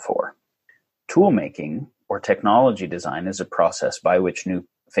not before. Tool making or technology design is a process by which new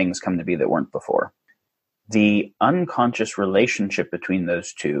things come to be that weren't before. The unconscious relationship between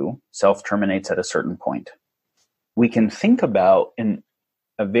those two self-terminates at a certain point. We can think about, in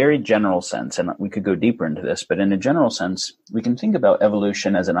a very general sense, and we could go deeper into this, but in a general sense, we can think about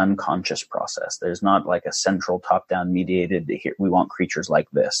evolution as an unconscious process. There's not like a central top-down mediated, here, we want creatures like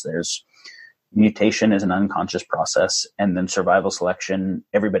this. There's mutation is an unconscious process, and then survival selection,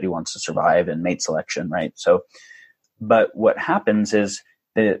 everybody wants to survive, and mate selection, right? So, but what happens is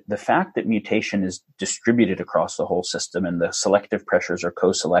the fact that mutation is distributed across the whole system and the selective pressures are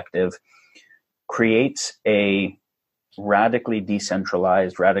co-selective creates a radically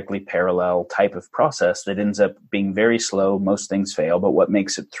decentralized, radically parallel type of process that ends up being very slow. Most things fail, but what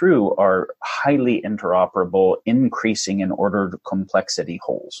makes it through are highly interoperable, increasing in ordered complexity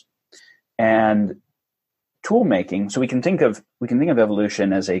wholes. And tool making, so we can think of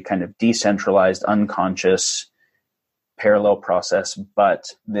evolution as a kind of decentralized, unconscious, parallel process, but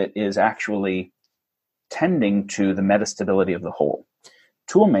that is actually tending to the metastability of the whole.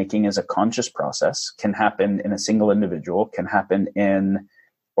 Tool making is a conscious process, can happen in a single individual, can happen in,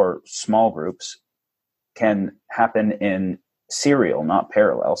 or small groups, can happen in serial, not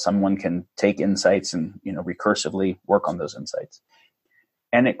parallel. Someone can take insights and, recursively work on those insights.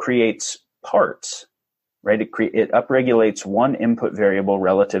 And it creates parts, right? It upregulates one input variable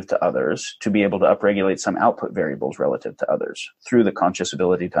relative to others to be able to upregulate some output variables relative to others through the conscious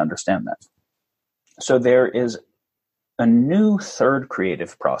ability to understand that. So there is a new third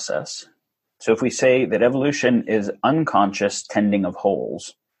creative process. So if we say that evolution is unconscious tending of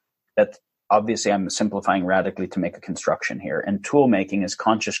wholes, that obviously I'm simplifying radically to make a construction here, and tool making is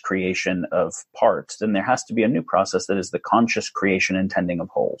conscious creation of parts, then there has to be a new process that is the conscious creation and tending of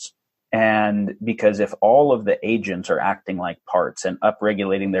wholes. And because if all of the agents are acting like parts and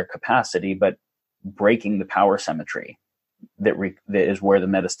upregulating their capacity, but breaking the power symmetry, that is where the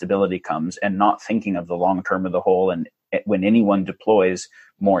metastability comes, and not thinking of the long term of the whole. And when anyone deploys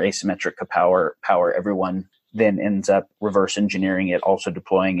more asymmetric power, everyone then ends up reverse engineering it, also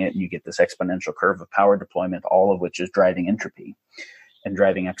deploying it, and you get this exponential curve of power deployment, all of which is driving entropy and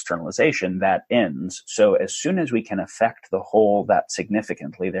driving externalization. That ends. So as soon as we can affect the whole that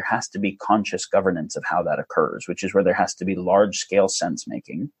significantly, there has to be conscious governance of how that occurs, which is where there has to be large scale sense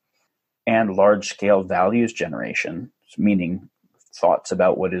making and large scale values generation, meaning thoughts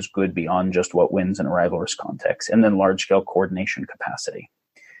about what is good beyond just what wins in a rivalrous context, and then large scale coordination capacity.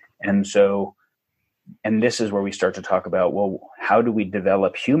 And this is where we start to talk about, well, how do we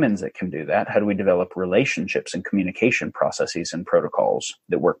develop humans that can do that? How do we develop relationships and communication processes and protocols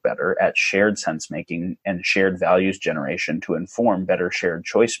that work better at shared sense making and shared values generation to inform better shared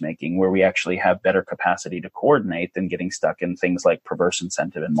choice making, where we actually have better capacity to coordinate than getting stuck in things like perverse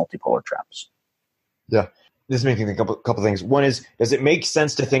incentive and multipolar traps? Yeah. This makes me think a couple things. One is, does it make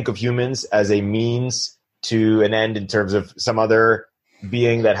sense to think of humans as a means to an end in terms of some other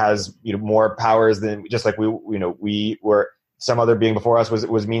being that has more powers than, just like we were, some other being before us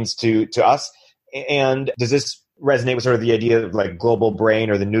was means to us? And does this resonate with sort of the idea of like global brain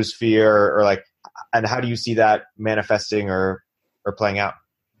or the noosphere, or like, and how do you see that manifesting or playing out?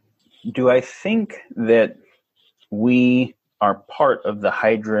 Do I think that we are part of the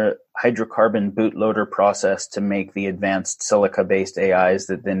hydrocarbon bootloader process to make the advanced silica-based AIs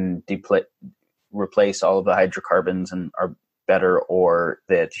that then replace all of the hydrocarbons and are better, or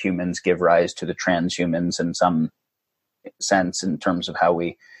that humans give rise to the transhumans in some sense in terms of how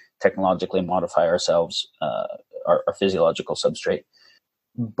we technologically modify ourselves, our physiological substrate?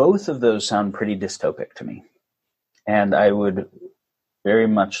 Both of those sound pretty dystopic to me. And I would very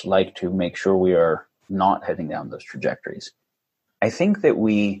much like to make sure we are not heading down those trajectories. I think that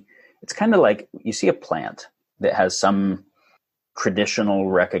it's kind of like you see a plant that has some traditional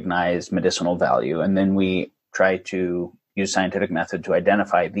recognized medicinal value, and then we try to use scientific method to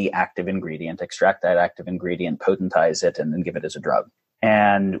identify the active ingredient, extract that active ingredient, potentize it, and then give it as a drug.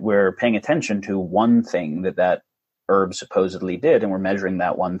 And we're paying attention to one thing that herb supposedly did, and we're measuring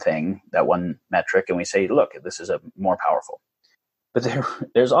that one thing, that one metric, and we say, look, this is a more powerful. But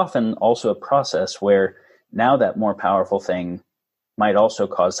there's often also a process where now that more powerful thing might also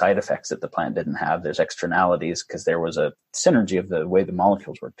cause side effects that the plant didn't have. There's externalities because there was a synergy of the way the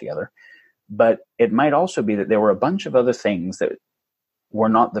molecules work together. But it might also be that there were a bunch of other things that were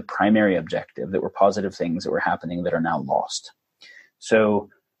not the primary objective, that were positive things that were happening that are now lost. So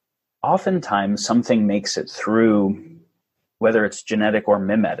oftentimes something makes it through, whether it's genetic or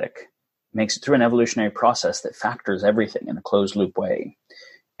mimetic, makes it through an evolutionary process that factors everything in a closed loop way.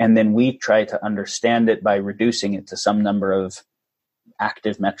 And then we try to understand it by reducing it to some number of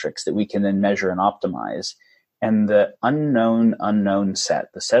active metrics that we can then measure and optimize. And the unknown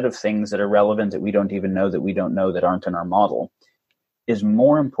set, the set of things that are relevant that we don't even know that we don't know that aren't in our model, is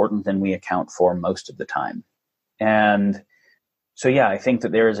more important than we account for most of the time. And so, yeah, I think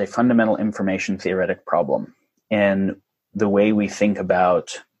that there is a fundamental information theoretic problem in the way we think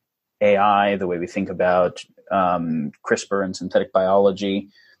about AI, the way we think about CRISPR and synthetic biology,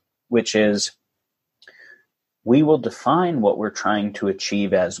 which is we will define what we're trying to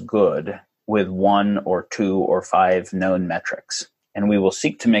achieve as good with 1 or 2 or 5 known metrics. And we will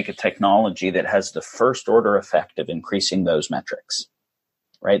seek to make a technology that has the first order effect of increasing those metrics,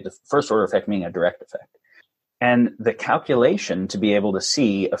 right? The first order effect meaning a direct effect. And the calculation to be able to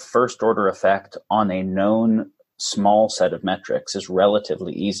see a first order effect on a known small set of metrics is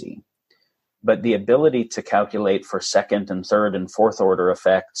relatively easy. But the ability to calculate for second and third and fourth order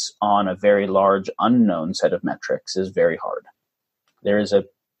effects on a very large unknown set of metrics is very hard. There is a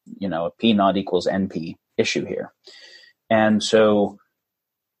P naught equals NP issue here. And so,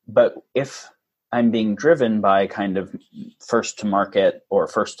 but if I'm being driven by kind of first to market or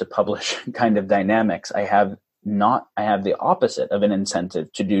first to publish kind of dynamics. I have the opposite of an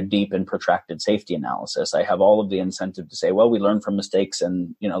incentive to do deep and protracted safety analysis. I have all of the incentive to say, well, we learn from mistakes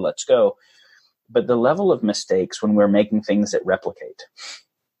and, let's go. But the level of mistakes when we're making things that replicate,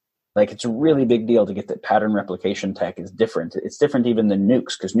 like it's a really big deal to get that pattern replication tech is different. It's different even than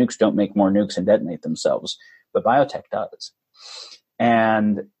nukes, because nukes don't make more nukes and detonate themselves, but biotech does.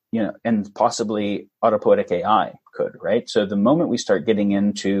 And, and possibly autopoietic AI could, right? So the moment we start getting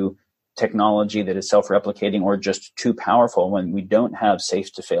into technology that is self-replicating or just too powerful, when we don't have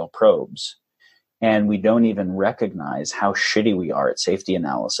safe to fail probes, and we don't even recognize how shitty we are at safety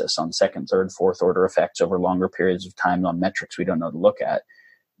analysis on second, third, fourth order effects over longer periods of time on metrics we don't know to look at.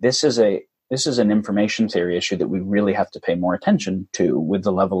 This is an information theory issue that we really have to pay more attention to with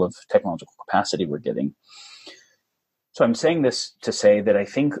the level of technological capacity we're getting. So I'm saying this to say that I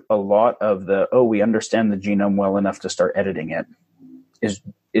think a lot of we understand the genome well enough to start editing it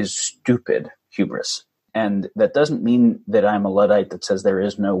is stupid hubris. And that doesn't mean that I'm a Luddite that says there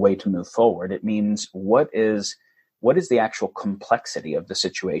is no way to move forward. It means what is the actual complexity of the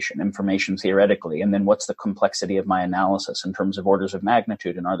situation, information theoretically, and then what's the complexity of my analysis in terms of orders of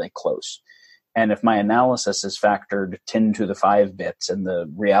magnitude, and are they close? And if my analysis is factored 10 to the 5 bits and the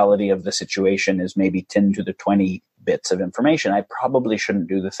reality of the situation is maybe 10 to the 20 bits of information, I probably shouldn't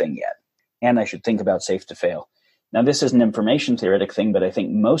do the thing yet. And I should think about safe to fail. Now, this is an information theoretic thing, but I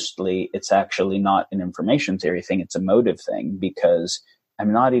think mostly it's actually not an information theory thing. It's a motive thing, because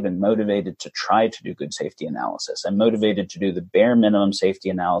I'm not even motivated to try to do good safety analysis. I'm motivated to do the bare minimum safety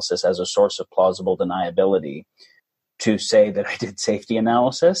analysis as a source of plausible deniability, to say that I did safety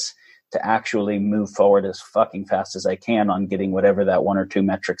analysis, to actually move forward as fucking fast as I can on getting whatever that 1 or 2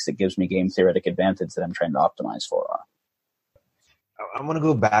 metrics that gives me game theoretic advantage that I'm trying to optimize for are. I want to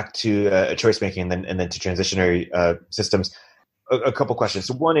go back to choice making and then to transitionary systems. A couple questions.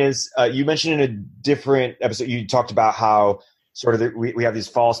 So one is, you mentioned in a different episode, you talked about how sort of we have these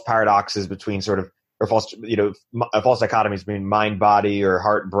false paradoxes between false dichotomies between mind body or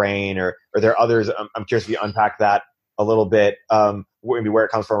heart brain, or there are others. I'm curious if you unpack that a little bit, maybe where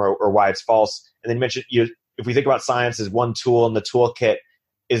it comes from or why it's false. And then you mentioned, if we think about science as one tool in the toolkit,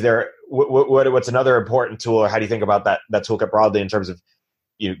 is there what's another important tool, or how do you think about that toolkit broadly in terms of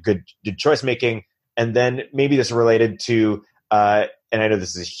good choice making? And then maybe this is related to, and I know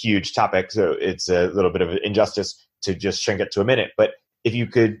this is a huge topic, so it's a little bit of an injustice to just shrink it to a minute, but if you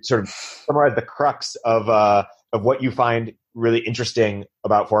could sort of summarize the crux of what you find really interesting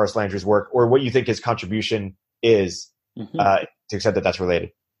about Forrest Landry's work, or what you think his contribution is, to the extent that that's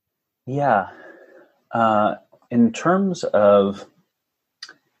related. Yeah. In terms of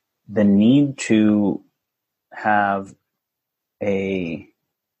the need to have a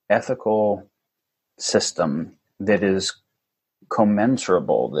ethical system that is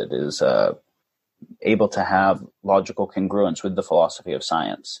commensurable, that is able to have logical congruence with the philosophy of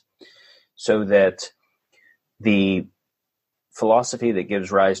science, so that the philosophy that gives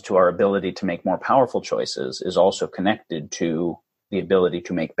rise to our ability to make more powerful choices is also connected to the ability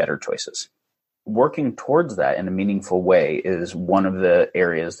to make better choices. Working towards that in a meaningful way is one of the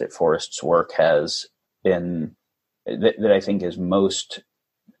areas that Forrest's work has been, that I think is most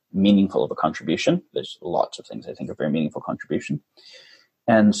meaningful of a contribution. There's lots of things I think are very meaningful contribution.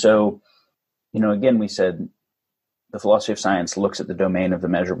 And so, again, we said the philosophy of science looks at the domain of the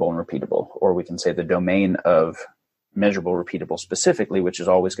measurable and repeatable, or we can say the domain of measurable, repeatable specifically, which is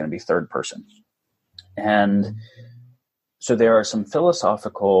always going to be third person. And so there are some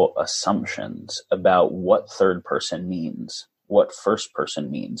philosophical assumptions about what third person means, what first person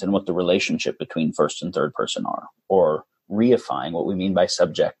means, and what the relationship between first and third person are, or reifying what we mean by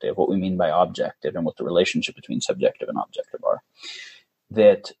subjective, what we mean by objective, and what the relationship between subjective and objective are.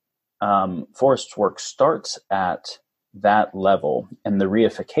 That Forrest's work starts at that level, and the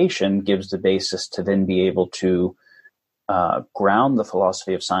reification gives the basis to then be able to ground the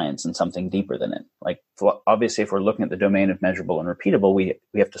philosophy of science in something deeper than it. Like, obviously, if we're looking at the domain of measurable and repeatable, we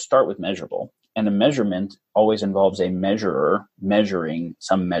have to start with measurable. And a measurement always involves a measurer measuring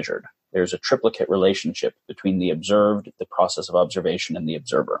some measured. There's a triplicate relationship between the observed, the process of observation, and the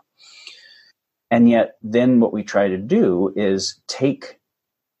observer. And yet, then what we try to do is take,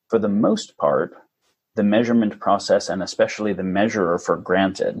 for the most part, the measurement process, and especially the measurer, for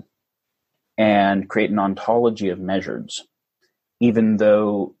granted, and create an ontology of measureds, even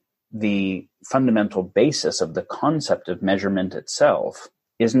though the fundamental basis of the concept of measurement itself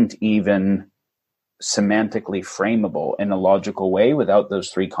isn't even semantically frameable in a logical way without those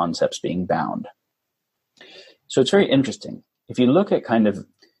three concepts being bound. So it's very interesting. If you look at kind of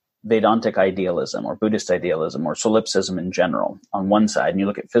Vedantic idealism or Buddhist idealism or solipsism in general on one side, and you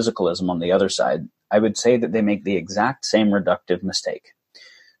look at physicalism on the other side, I would say that they make the exact same reductive mistake.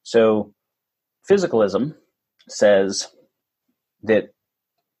 So physicalism says that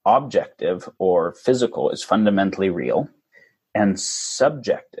objective or physical is fundamentally real, and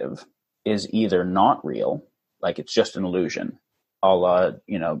subjective is either not real, like it's just an illusion, a la,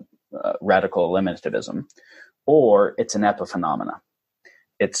 radical eliminativism, or it's an epiphenomena.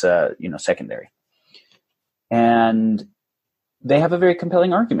 It's secondary. And they have a very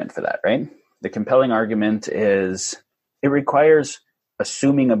compelling argument for that, right? The compelling argument is it requires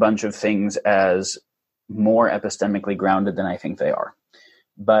assuming a bunch of things as more epistemically grounded than I think they are.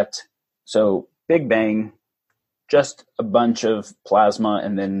 But so Big Bang, just a bunch of plasma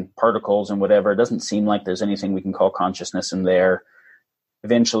and then particles and whatever. It doesn't seem like there's anything we can call consciousness in there.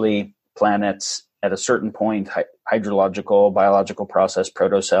 Eventually, planets at a certain point, hydrological, biological process,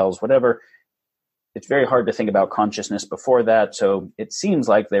 protocells, whatever. It's very hard to think about consciousness before that. So it seems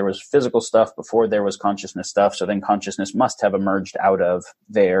like there was physical stuff before there was consciousness stuff. So then consciousness must have emerged out of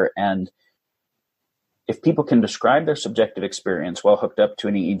there. And if people can describe their subjective experience while hooked up to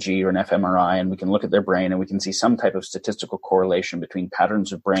an EEG or an fMRI, and we can look at their brain and we can see some type of statistical correlation between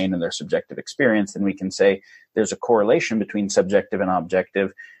patterns of brain and their subjective experience, then we can say there's a correlation between subjective and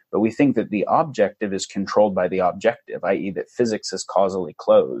objective. But we think that the objective is controlled by the objective, i.e. that physics is causally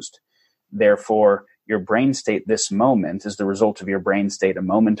closed. Therefore, your brain state this moment is the result of your brain state a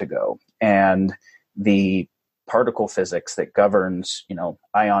moment ago. And the particle physics that governs,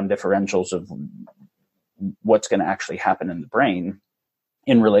 ion differentials of what's going to actually happen in the brain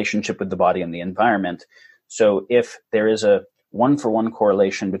in relationship with the body and the environment. So if there is a one-for-one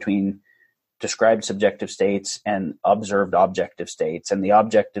correlation between described subjective states and observed objective states, and the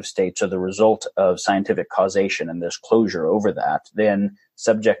objective states are the result of scientific causation and there's closure over that, then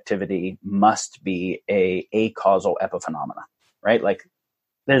subjectivity must be a acausal epiphenomena, right? Like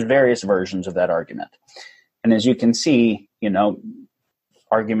there's various versions of that argument. And as you can see,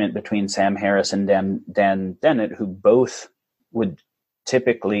 argument between Sam Harris and Dan Dennett, who both would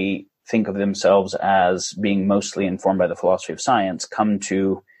typically think of themselves as being mostly informed by the philosophy of science, come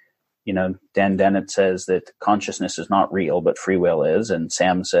to, Dan Dennett says that consciousness is not real, but free will is. And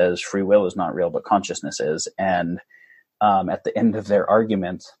Sam says free will is not real, but consciousness is. And at the end of their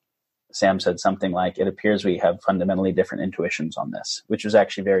argument, Sam said something like, it appears we have fundamentally different intuitions on this, which was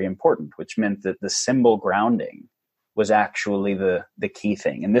actually very important, which meant that the symbol grounding was actually the key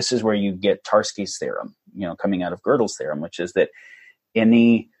thing. And this is where you get Tarski's theorem, coming out of Gödel's theorem, which is that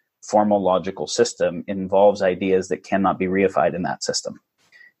any formal logical system involves ideas that cannot be reified in that system.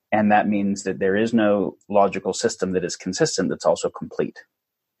 And that means that there is no logical system that is consistent that's also complete.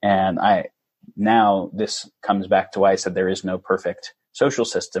 And this comes back to why I said there is no perfect social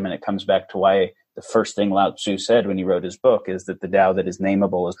system. And it comes back to why the first thing Lao Tzu said when he wrote his book is that the Tao that is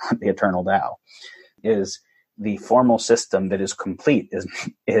nameable is not the eternal Tao. Is the formal system that is complete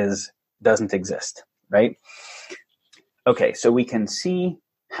doesn't exist, right? Okay, so we can see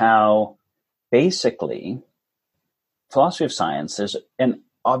how basically philosophy of science and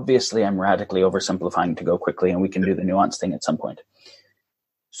obviously I'm radically oversimplifying to go quickly, and we can do the nuance thing at some point.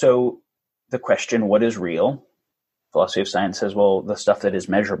 So the question, what is real? Philosophy of science says, well, the stuff that is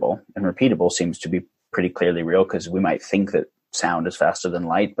measurable and repeatable seems to be pretty clearly real, because we might think that sound is faster than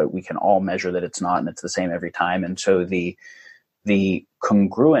light, but we can all measure that it's not, and it's the same every time. And so the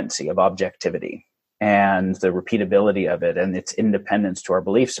congruency of objectivity and the repeatability of it and its independence to our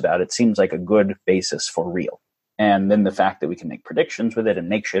beliefs about it seems like a good basis for real. And then the fact that we can make predictions with it and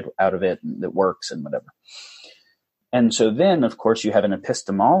make shit out of it and that works and whatever. And so then, of course, you have an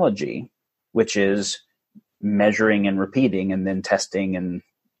epistemology, which is measuring and repeating and then testing and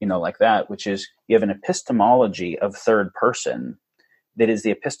like that, which is you have an epistemology of third person that is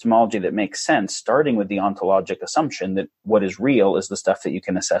the epistemology that makes sense, starting with the ontologic assumption that what is real is the stuff that you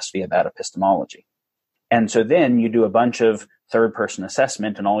can assess via that epistemology. And so then you do a bunch of third person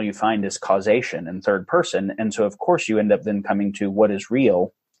assessment and all you find is causation in third person. And so of course you end up then coming to what is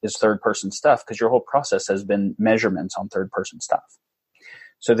real is third person stuff, because your whole process has been measurements on third person stuff.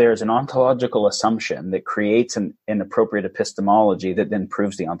 So there's an ontological assumption that creates an appropriate epistemology that then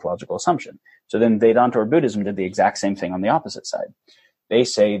proves the ontological assumption. So then Vedanta or Buddhism did the exact same thing on the opposite side. They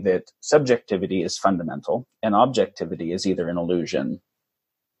say that subjectivity is fundamental and objectivity is either an illusion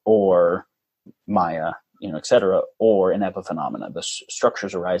or Maya, et cetera, or an epiphenomena, the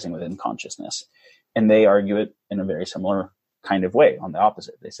structures arising within consciousness. And they argue it in a very similar kind of way on the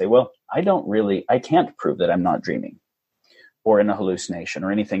opposite. They say, well, I can't prove that I'm not dreaming or in a hallucination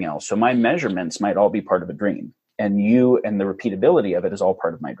or anything else. So my measurements might all be part of a dream. and the repeatability of it is all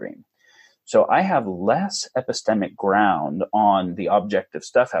part of my dream. So I have less epistemic ground on the objective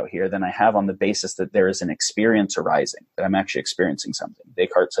stuff out here than I have on the basis that there is an experience arising, that I'm actually experiencing something.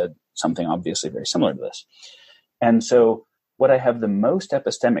 Descartes said something obviously very similar to this. And so what I have the most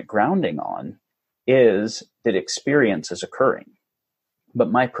epistemic grounding on is that experience is occurring. But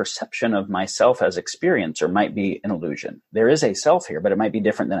my perception of myself as experiencer might be an illusion. There is a self here, but it might be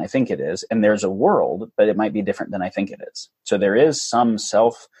different than I think it is. And there's a world, but it might be different than I think it is. So there is some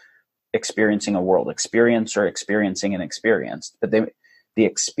self experiencing a world, experiencer experiencing an experienced. But the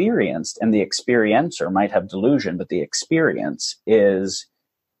experienced and the experiencer might have delusion, but the experience is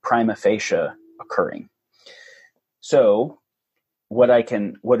prima facie occurring. So what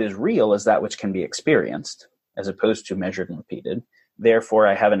is real is that which can be experienced as opposed to measured and repeated. Therefore,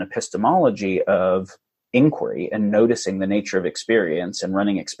 I have an epistemology of inquiry and noticing the nature of experience and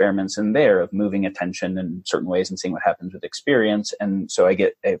running experiments in there of moving attention in certain ways and seeing what happens with experience. And so I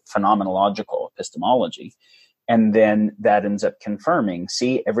get a phenomenological epistemology. And then that ends up confirming,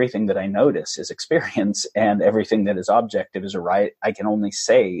 see, everything that I notice is experience and everything that is objective is I can only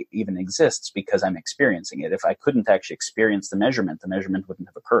say even exists because I'm experiencing it. If I couldn't actually experience the measurement wouldn't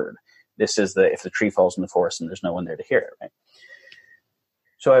have occurred. This is if the tree falls in the forest and there's no one there to hear it, right?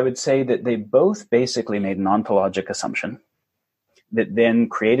 So I would say that they both basically made an ontologic assumption that then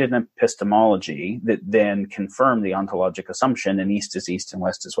created an epistemology that then confirmed the ontologic assumption, and east is east and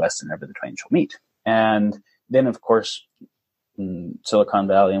west is west and ever the twain shall meet. And then, of course, in Silicon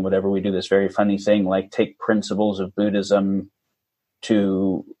Valley and whatever, we do this very funny thing, like take principles of Buddhism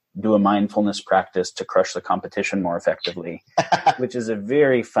to do a mindfulness practice to crush the competition more effectively, which is a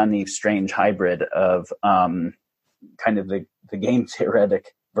very funny, strange hybrid of kind of the game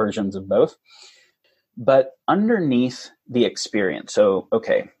theoretic versions of both. But underneath the experience, so,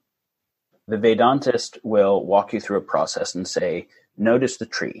 okay, the Vedantist will walk you through a process and say, notice the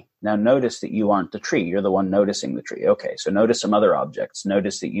tree. Now notice that you aren't the tree. You're the one noticing the tree. Okay, so notice some other objects.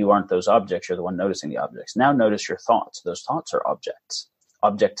 Notice that you aren't those objects. You're the one noticing the objects. Now notice your thoughts. Those thoughts are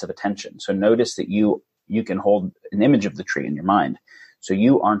objects of attention. So notice that you can hold an image of the tree in your mind. So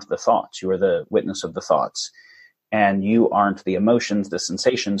you aren't the thoughts. You are the witness of the thoughts. And you aren't the emotions, the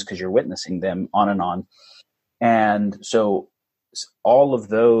sensations, because you're witnessing them, on and on. And so all of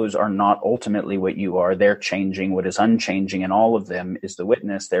those are not ultimately what you are. They're changing. What is unchanging in all of them is the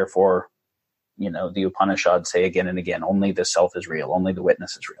witness. Therefore, the Upanishads say again and again, only the self is real. Only the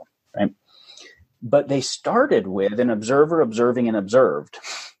witness is real, right? But they started with an observer observing and observed,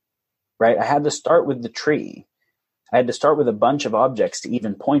 right? I had to start with the tree. I had to start with a bunch of objects to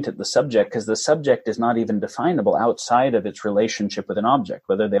even point at the subject, because the subject is not even definable outside of its relationship with an object,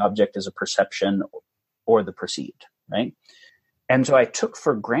 whether the object is a perception or the perceived, right? And so I took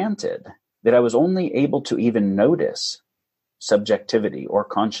for granted that I was only able to even notice subjectivity or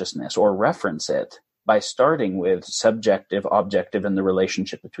consciousness or reference it by starting with subjective, objective, and the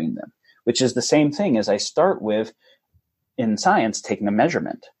relationship between them, which is the same thing as I start with, in science, taking a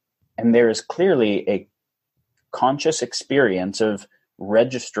measurement. And there is clearly a conscious experience of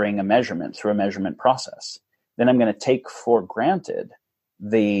registering a measurement through a measurement process. Then I'm going to take for granted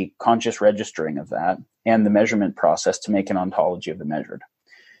the conscious registering of that and the measurement process to make an ontology of the measured.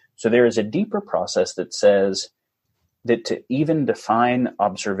 So there is a deeper process that says that to even define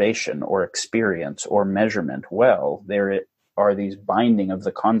observation or experience or measurement well, there are these binding of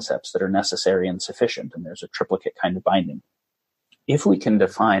the concepts that are necessary and sufficient, and there's a triplicate kind of binding. If we can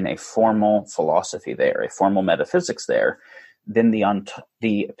define a formal philosophy there, a formal metaphysics there, then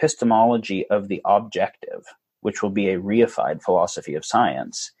the epistemology of the objective, which will be a reified philosophy of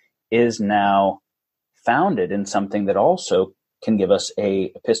science, is now founded in something that also can give us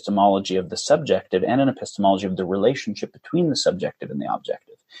a epistemology of the subjective and an epistemology of the relationship between the subjective and the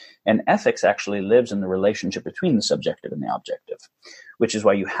objective. And ethics actually lives in the relationship between the subjective and the objective, which is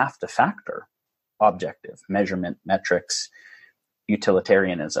why you have to factor objective, measurement, metrics,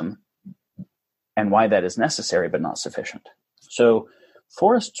 utilitarianism, and why that is necessary but not sufficient. So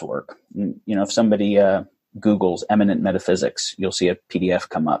Forrest's work, if somebody Googles eminent metaphysics, you'll see a PDF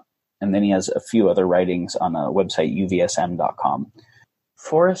come up. And then he has a few other writings on a website, uvsm.com.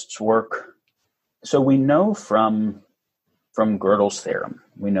 Forrest's work, so we know from Gödel's theorem,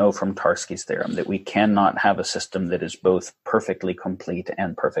 we know from Tarski's theorem that we cannot have a system that is both perfectly complete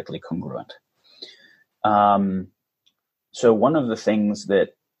and perfectly congruent. So one of the things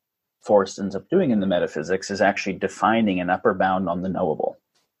that Forrest ends up doing in the metaphysics is actually defining an upper bound on the knowable.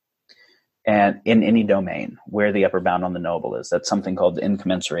 And in any domain where the upper bound on the knowable is, that's something called the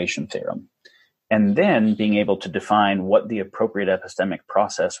incommensuration theorem. And then being able to define what the appropriate epistemic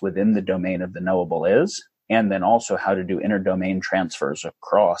process within the domain of the knowable is, and then also how to do interdomain transfers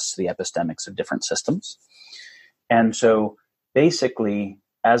across the epistemics of different systems. And so basically,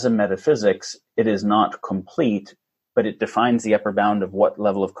 as a metaphysics, it is not complete, but it defines the upper bound of what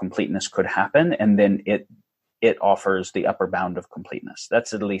level of completeness could happen, and then it offers the upper bound of completeness.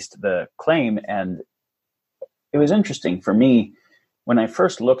 That's at least the claim. And it was interesting for me when I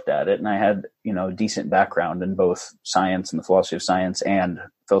first looked at it, and I had, a decent background in both science and the philosophy of science and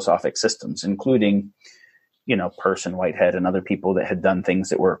philosophic systems, including, Peirce and Whitehead and other people that had done things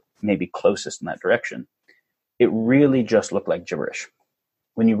that were maybe closest in that direction. It really just looked like gibberish.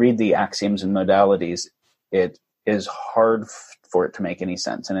 When you read the axioms and modalities, it is hard for it to make any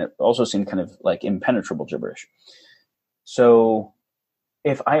sense. And it also seemed kind of like impenetrable gibberish. So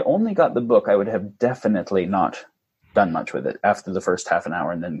if I only got the book, I would have definitely not done much with it after the first half an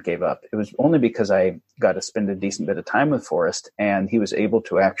hour and then gave up. It was only because I got to spend a decent bit of time with Forrest, and he was able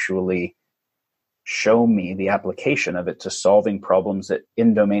to actually show me the application of it to solving problems that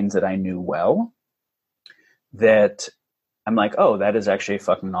in domains that I knew well, that I'm like, oh, that is actually a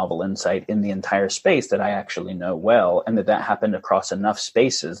fucking novel insight in the entire space that I actually know well, and that happened across enough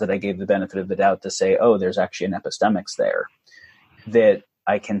spaces that I gave the benefit of the doubt to say, oh, there's actually an epistemics there that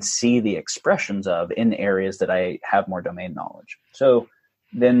I can see the expressions of in areas that I have more domain knowledge. So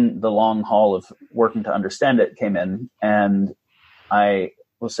then the long haul of working to understand it came in, and I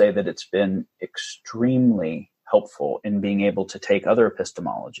will say that it's been extremely helpful in being able to take other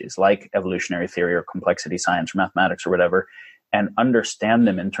epistemologies like evolutionary theory or complexity science or mathematics or whatever, and understand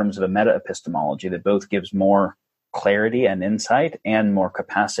them in terms of a meta epistemology that both gives more clarity and insight and more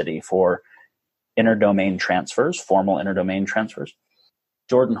capacity for interdomain transfers, formal interdomain transfers.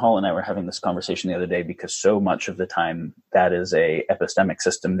 Jordan Hall and I were having this conversation the other day because so much of the time that is a epistemic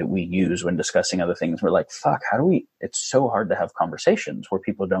system that we use when discussing other things. We're like, fuck, it's so hard to have conversations where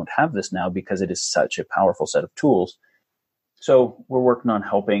people don't have this now because it is such a powerful set of tools. So we're working on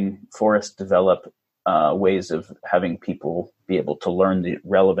helping Forrest develop ways of having people be able to learn the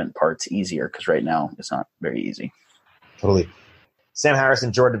relevant parts easier, because right now it's not very easy. Totally. Sam Harris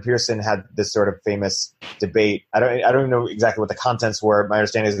and Jordan Peterson had this sort of famous debate. I don't even know exactly what the contents were. My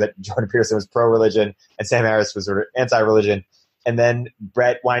understanding is that Jordan Peterson was pro-religion and Sam Harris was sort of anti-religion. And then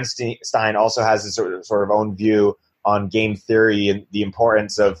Brett Weinstein also has this sort of own view on game theory and the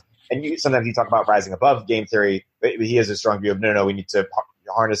importance of, and sometimes you talk about rising above game theory, but he has a strong view of, no, we need to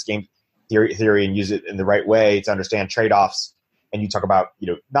harness game theory and use it in the right way to understand trade-offs. And you talk about,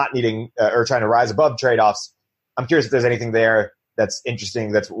 not needing or trying to rise above trade-offs. I'm curious if there's anything there that's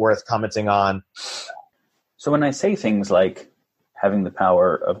interesting, that's worth commenting on. So when I say things like having the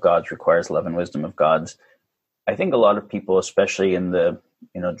power of gods requires love and wisdom of gods, I think a lot of people, especially in the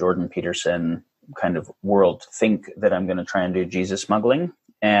Jordan Peterson kind of world, think that I'm going to try and do Jesus smuggling,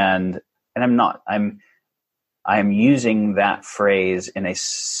 and I'm not. I'm using that phrase in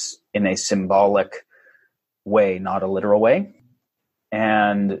a symbolic way, not a literal way,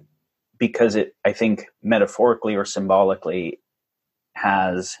 and because it, I think, metaphorically or symbolically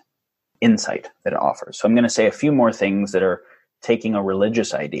has insight that it offers. So I'm going to say a few more things that are taking a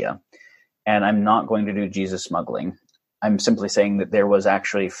religious idea, and I'm not going to do Jesus smuggling. I'm simply saying that there was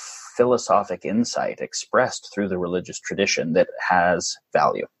actually philosophic insight expressed through the religious tradition that has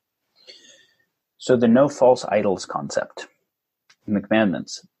value. So the no false idols concept in the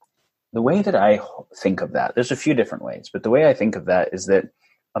commandments, the way that I think of that, there's a few different ways, but the way I think of that is that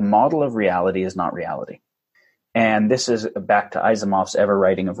a model of reality is not reality. And this is back to Asimov's ever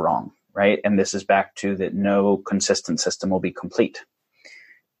righting of wrong, right? And this is back to that no consistent system will be complete.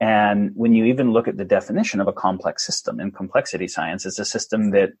 And when you even look at the definition of a complex system in complexity science, it's a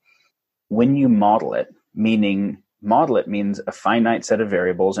system that when you model it means a finite set of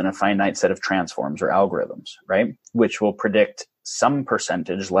variables and a finite set of transforms or algorithms, right? Which will predict some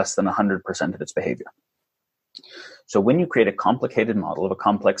percentage, less than 100% of its behavior. So when you create a complicated model of a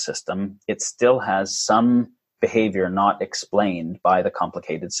complex system, it still has some behavior not explained by the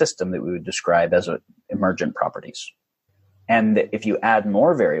complicated system that we would describe as emergent properties. And if you add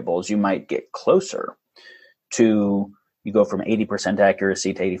more variables, you might get closer to, you go from 80%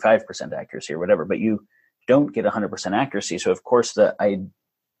 accuracy to 85% accuracy or whatever, but you don't get 100% accuracy. So of course the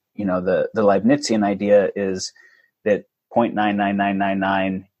Leibnizian idea is that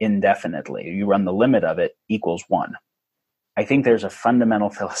 0.99999 indefinitely, you run the limit of it, equals 1. I think there's a fundamental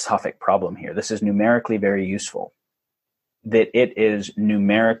philosophic problem here. This is numerically very useful. That it is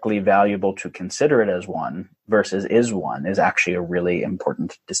numerically valuable to consider it as 1 versus is 1 is actually a really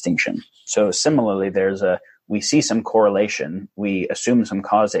important distinction. So similarly, we see some correlation, we assume some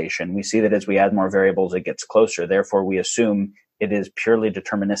causation, we see that as we add more variables, it gets closer. Therefore, we assume it is purely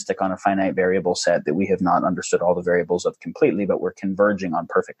deterministic on a finite variable set that we have not understood all the variables of completely, but we're converging on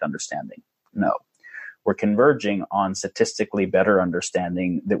perfect understanding. No, we're converging on statistically better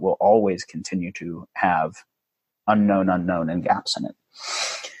understanding that will always continue to have unknown, and gaps in it.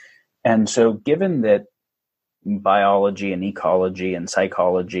 And so given that biology and ecology and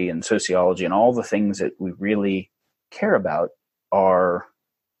psychology and sociology and all the things that we really care about are,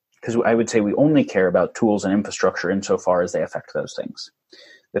 because I would say we only care about tools and infrastructure insofar as they affect those things.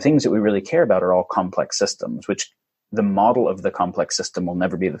 The things that we really care about are all complex systems, which the model of the complex system will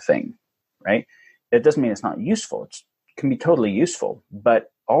never be the thing, right? It doesn't mean it's not useful. It can be totally useful.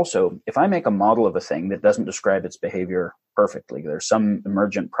 But also, if I make a model of a thing that doesn't describe its behavior perfectly, there's some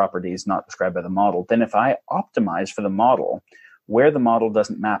emergent properties not described by the model, then if I optimize for the model, where the model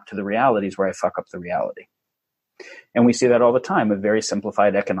doesn't map to the reality is where I fuck up the reality. And we see that all the time with very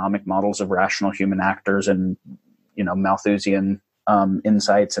simplified economic models of rational human actors and, Malthusian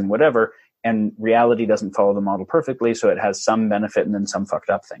insights and whatever. And reality doesn't follow the model perfectly, so it has some benefit and then some fucked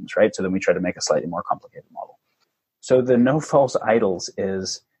up things, right? So then we try to make a slightly more complicated model. So the no false idols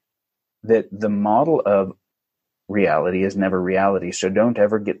is that the model of reality is never reality, so don't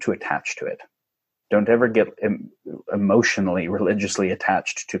ever get too attached to it. Don't ever get emotionally, religiously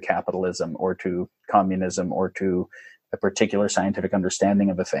attached to capitalism or to communism or to a particular scientific understanding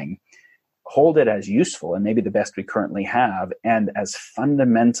of a thing. Hold it as useful and maybe the best we currently have, and as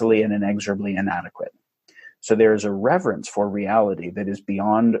fundamentally and inexorably inadequate. So there is a reverence for reality that is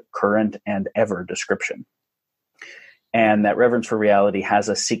beyond current and ever description. And that reverence for reality has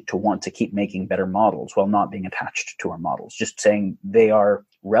us seek to want to keep making better models while not being attached to our models, just saying they are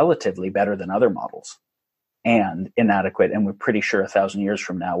relatively better than other models and inadequate. And we're pretty sure 1,000 years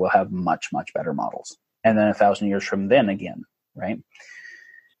from now, we'll have much, much better models. And then 1,000 years from then again, right?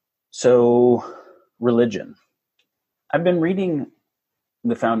 So religion. I've been reading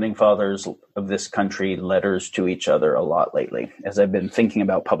the founding fathers of this country letters to each other a lot lately, as I've been thinking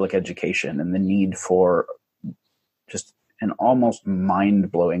about public education and the need for just an almost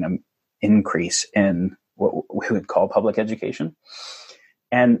mind-blowing increase in what we would call public education.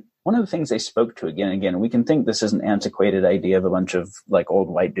 And one of the things they spoke to again and again, we can think this is an antiquated idea of a bunch of like old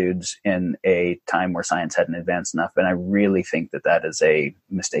white dudes in a time where science hadn't advanced enough, but I really think that that is a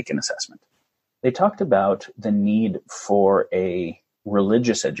mistaken assessment. They talked about the need for a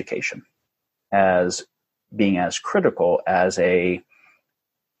religious education as being as critical as a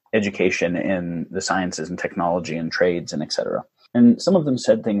education in the sciences and technology and trades and et cetera. And some of them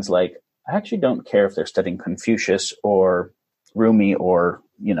said things like, I actually don't care if they're studying Confucius or Rumi or,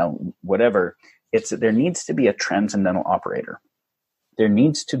 whatever. It's that there needs to be a transcendental operator. There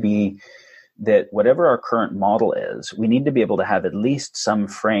needs to be that whatever our current model is, we need to be able to have at least some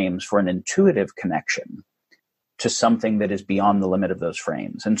frames for an intuitive connection to something that is beyond the limit of those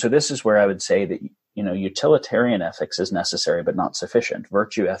frames. And so this is where I would say that, utilitarian ethics is necessary but not sufficient.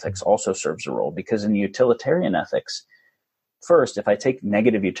 Virtue ethics also serves a role, because in utilitarian ethics, first, if I take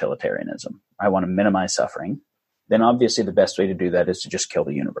negative utilitarianism, I want to minimize suffering, then obviously the best way to do that is to just kill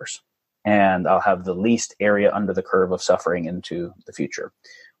the universe. And I'll have the least area under the curve of suffering into the future.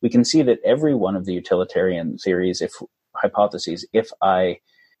 We can see that every one of the utilitarian theories, hypotheses, if I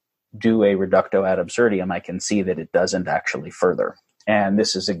do a reductio ad absurdum, I can see that it doesn't actually further. And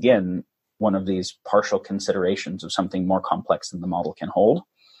this is, again, one of these partial considerations of something more complex than the model can hold.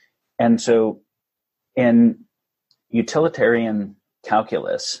 And so in utilitarian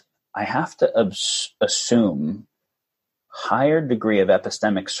calculus, I have to assume higher degree of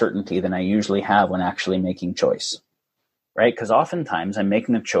epistemic certainty than I usually have when actually making choice, right? Because oftentimes I'm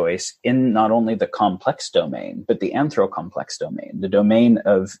making a choice in not only the complex domain, but the anthrocomplex domain, the domain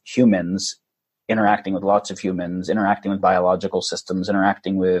of humans interacting with lots of humans, interacting with biological systems,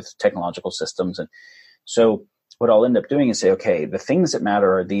 interacting with technological systems. And so what I'll end up doing is say, okay, the things that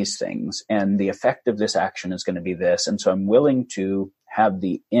matter are these things, and the effect of this action is going to be this. And so I'm willing to have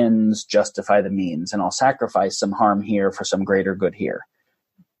the ends justify the means, and I'll sacrifice some harm here for some greater good here.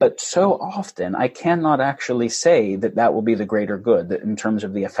 But so often I cannot actually say that that will be the greater good, that in terms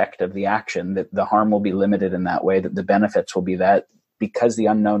of the effect of the action, that the harm will be limited in that way, that the benefits will be that, because the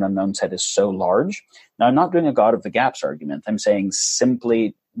unknown set is so large. Now, I'm not doing a God of the gaps argument. I'm saying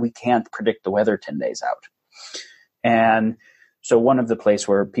simply we can't predict the weather 10 days out. And so one of the places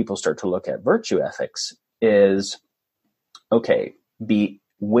where people start to look at virtue ethics is, okay,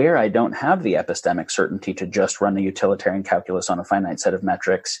 where I don't have the epistemic certainty to just run a utilitarian calculus on a finite set of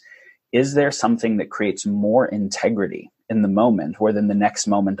metrics, is there something that creates more integrity in the moment where then the next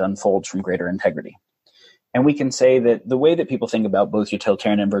moment unfolds from greater integrity? And we can say that the way that people think about both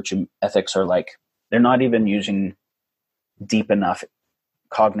utilitarian and virtue ethics are like, they're not even using deep enough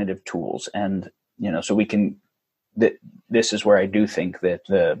cognitive tools. And, so we can, this is where I do think that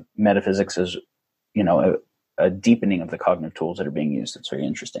the metaphysics is, a deepening of the cognitive tools that are being used. It's very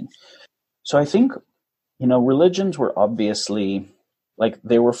interesting. So I think, religions were obviously, like,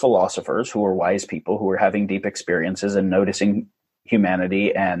 they were philosophers who were wise people who were having deep experiences and noticing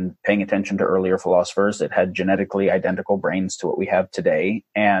humanity and paying attention to earlier philosophers that had genetically identical brains to what we have today,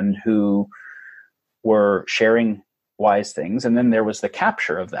 and who were sharing wise things. And then there was the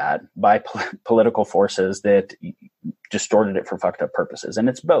capture of that by political forces that distorted it for fucked up purposes. And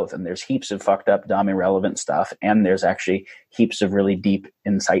it's both. And there's heaps of fucked up, dumb, irrelevant stuff. And there's actually heaps of really deep,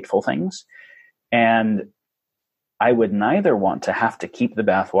 insightful things. And I would neither want to have to keep the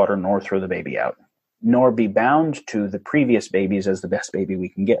bathwater nor throw the baby out, nor be bound to the previous babies as the best baby we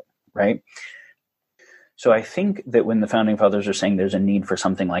can get, right? So I think that when the founding fathers are saying there's a need for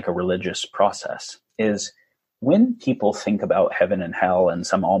something like a religious process, is when people think about heaven and hell and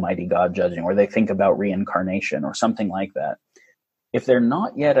some almighty God judging, or they think about reincarnation or something like that, if they're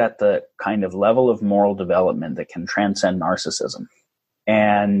not yet at the kind of level of moral development that can transcend narcissism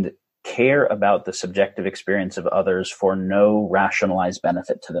and care about the subjective experience of others for no rationalized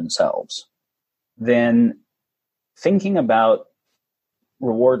benefit to themselves, then thinking about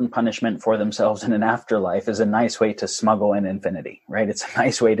reward and punishment for themselves in an afterlife is a nice way to smuggle in infinity, right? It's a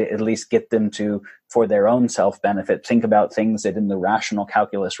nice way to at least get them to, for their own self-benefit, think about things that in the rational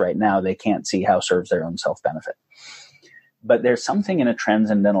calculus right now, they can't see how serves their own self-benefit. But there's something in a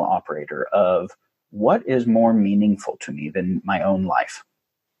transcendental operator of what is more meaningful to me than my own life?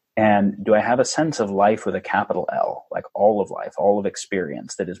 And do I have a sense of life with a capital L, like all of life, all of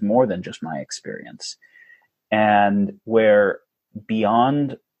experience that is more than just my experience? And where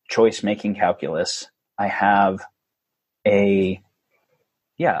beyond choice-making calculus, I have some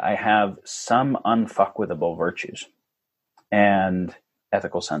unfuckwithable virtues and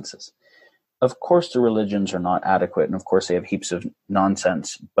ethical senses. Of course, the religions are not adequate, and of course they have heaps of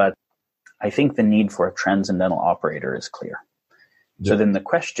nonsense, but I think the need for a transcendental operator is clear. So then the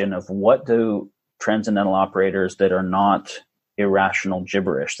question of what do transcendental operators that are not irrational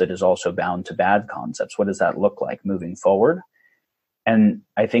gibberish that is also bound to bad concepts, what does that look like moving forward? And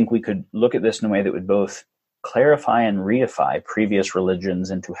I think we could look at this in a way that would both clarify and reify previous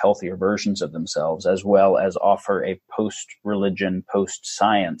religions into healthier versions of themselves, as well as offer a post-religion,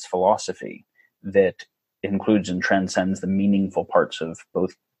 post-science philosophy that includes and transcends the meaningful parts of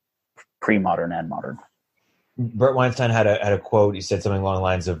both pre-modern and modern. Bert Weinstein had a quote. He said something along the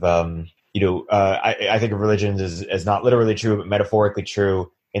lines of, I think of religions as not literally true, but metaphorically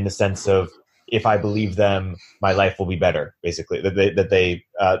true in the sense of, if I believe them, my life will be better. Basically, that they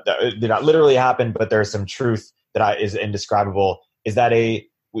did not literally happen, but there's some truth that is indescribable. Is that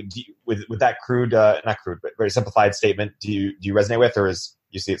with that crude, not crude, but very simplified statement? Do you resonate with, or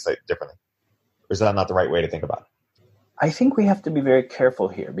you see it slightly differently, or is that not the right way to think about it? I think we have to be very careful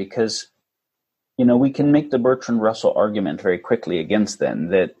here because, we can make the Bertrand Russell argument very quickly against them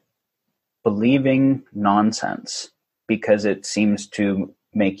that believing nonsense because it seems to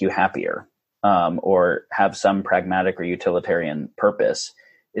make you happier, or have some pragmatic or utilitarian purpose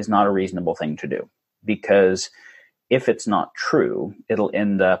is not a reasonable thing to do. Because if it's not true, it'll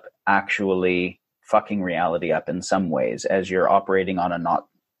end up actually fucking reality up in some ways as you're operating on a not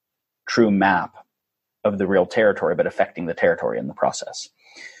true map of the real territory, but affecting the territory in the process.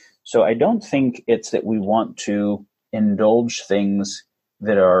 So I don't think it's that we want to indulge things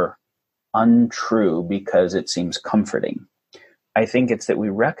that are untrue because it seems comforting. I think it's that we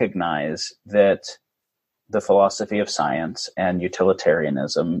recognize that the philosophy of science and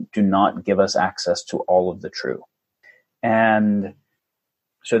utilitarianism do not give us access to all of the true. And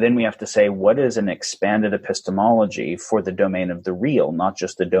so then we have to say, what is an expanded epistemology for the domain of the real, not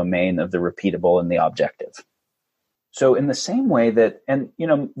just the domain of the repeatable and the objective? So in the same way that, and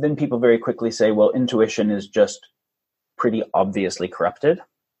then people very quickly say, well, intuition is just pretty obviously corrupted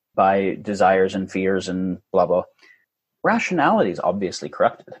by desires and fears and blah, blah. Rationality is obviously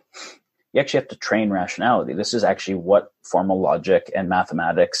corrupted. You actually have to train rationality. This is actually what formal logic and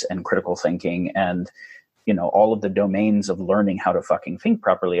mathematics and critical thinking and, all of the domains of learning how to fucking think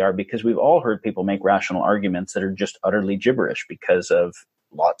properly are, because we've all heard people make rational arguments that are just utterly gibberish because of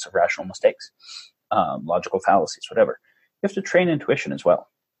lots of rational mistakes, logical fallacies, whatever. You have to train intuition as well.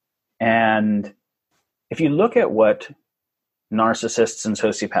 And if you look at what narcissists and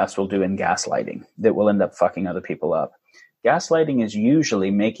sociopaths will do in gaslighting that will end up fucking other people up, gaslighting is usually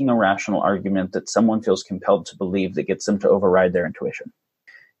making a rational argument that someone feels compelled to believe that gets them to override their intuition.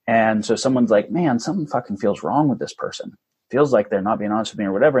 And so someone's like, man, something fucking feels wrong with this person. feels like they're not being honest with me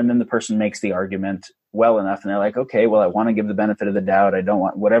or whatever. And then the person makes the argument well enough and they're like, okay, well, I want to give the benefit of the doubt. I don't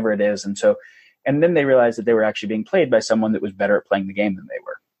want whatever it is. And then they realize that they were actually being played by someone that was better at playing the game than they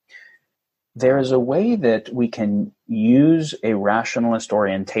were. There is a way that we can use a rationalist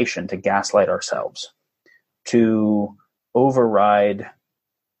orientation to gaslight ourselves, to override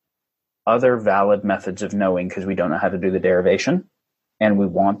other valid methods of knowing because we don't know how to do the derivation and we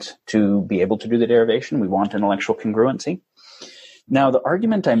want to be able to do the derivation. We want intellectual congruency. Now, the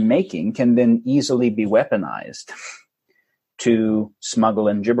argument I'm making can then easily be weaponized to smuggle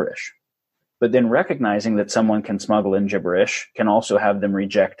in gibberish. But then recognizing that someone can smuggle in gibberish can also have them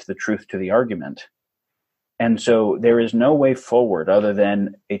reject the truth to the argument. And so there is no way forward other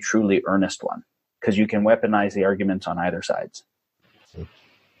than a truly earnest one, because you can weaponize the arguments on either sides.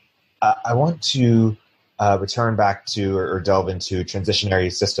 I want to return back to or delve into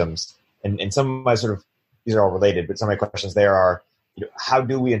transitionary systems. And some of my these are all related, but some of my questions there are, how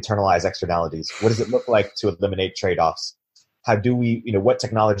do we internalize externalities? What does it look like to eliminate trade-offs? How do we, what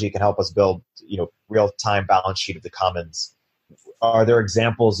technology can help us build, real-time balance sheet of the commons? Are there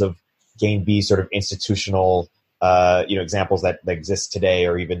examples of Gain B institutional, examples that exist today,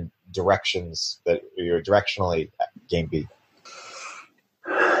 or even directions that you're directionally Gain B?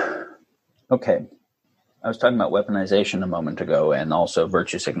 Okay. I was talking about weaponization a moment ago and also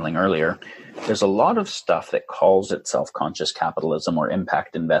virtue signaling earlier. There's a lot of stuff that calls itself conscious capitalism or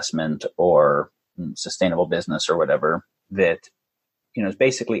impact investment or sustainable business or whatever that, is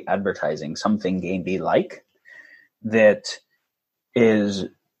basically advertising something Gain B like that is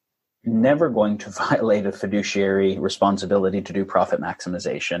never going to violate a fiduciary responsibility to do profit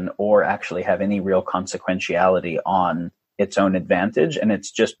maximization or actually have any real consequentiality on its own advantage. And it's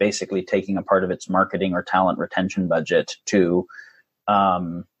just basically taking a part of its marketing or talent retention budget to,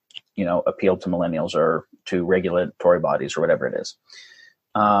 appeal to millennials or to regulatory bodies or whatever it is.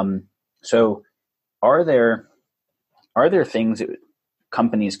 So are there things that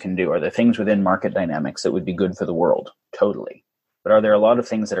companies can do? Are there things within market dynamics that would be good for the world? Totally. But are there a lot of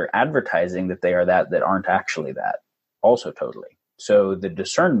things that are advertising that they are that aren't actually that? Also totally. So the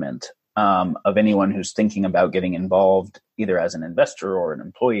discernment of anyone who's thinking about getting involved either as an investor or an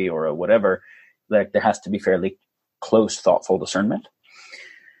employee or a whatever, like there has to be fairly close, thoughtful discernment.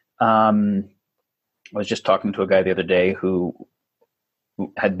 I was just talking to a guy the other day who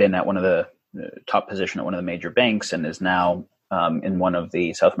had been at one of the top position at one of the major banks and is now in one of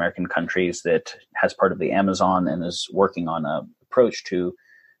the South American countries that has part of the Amazon and is working on an approach to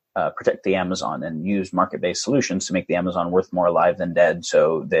protect the Amazon and use market-based solutions to make the Amazon worth more alive than dead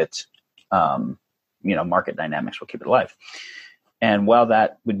so that, market dynamics will keep it alive. And while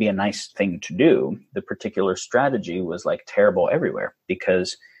that would be a nice thing to do, the particular strategy was terrible everywhere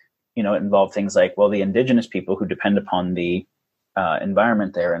because, it involved things like, well, the indigenous people who depend upon the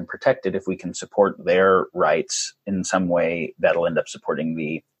environment there and protect it, if we can support their rights in some way, that'll end up supporting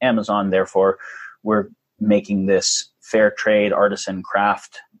the Amazon. Therefore, we're making this fair trade, artisan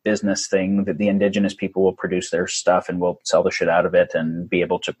craft business thing that the indigenous people will produce their stuff and will sell the shit out of it and be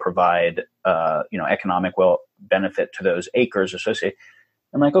able to provide, economic benefit to those acres associated.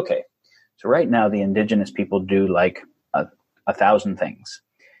 I'm like, okay, so right now the indigenous people do 1,000 things,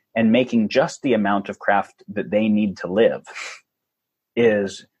 and making just the amount of craft that they need to live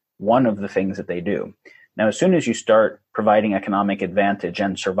is one of the things that they do. Now, as soon as you start providing economic advantage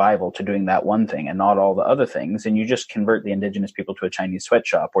and survival to doing that one thing and not all the other things, and you just convert the indigenous people to a Chinese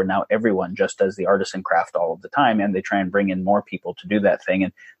sweatshop where now everyone just does the artisan craft all of the time, and they try and bring in more people to do that thing.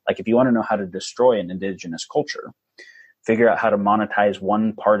 And if you want to know how to destroy an indigenous culture, figure out how to monetize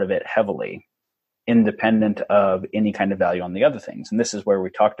one part of it heavily, independent of any kind of value on the other things. And this is where we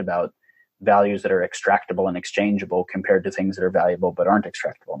talked about values that are extractable and exchangeable compared to things that are valuable but aren't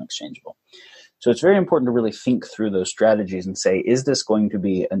extractable and exchangeable. So it's very important to really think through those strategies and say, is this going to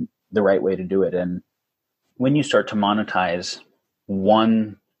be the right way to do it? And when you start to monetize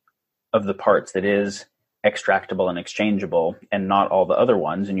one of the parts that is extractable and exchangeable and not all the other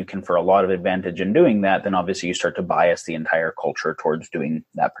ones, and you confer a lot of advantage in doing that, then obviously you start to bias the entire culture towards doing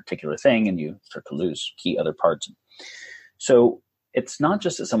that particular thing and you start to lose key other parts. So it's not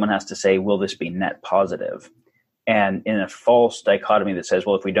just that someone has to say, will this be net positive? And in a false dichotomy that says,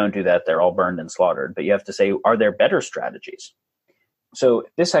 well, if we don't do that, they're all burned and slaughtered. But you have to say, are there better strategies? So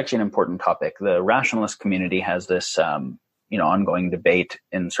this is actually an important topic. The rationalist community has this, ongoing debate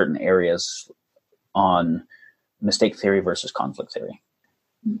in certain areas on mistake theory versus conflict theory.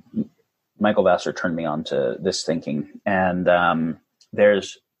 Michael Vassar turned me on to this thinking. And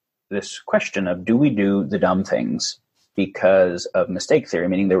there's this question of, do we do the dumb things because of mistake theory,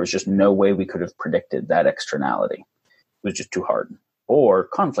 meaning there was just no way we could have predicted that externality? was just too hard. Or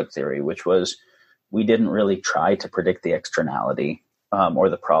conflict theory, which was we didn't really try to predict the externality or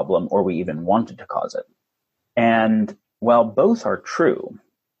the problem, or we even wanted to cause it. And while both are true,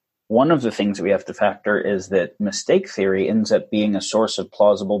 one of the things that we have to factor is that mistake theory ends up being a source of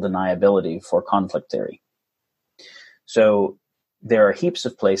plausible deniability for conflict theory. So there are heaps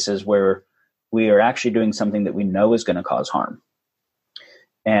of places where we are actually doing something that we know is going to cause harm.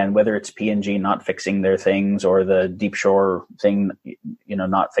 And whether it's P&G not fixing their things, or the Deep Shore thing,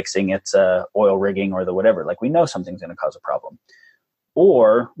 not fixing its oil rigging, or the whatever, like we know something's going to cause a problem.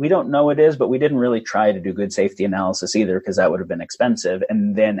 Or we don't know it is, but we didn't really try to do good safety analysis either, because that would have been expensive.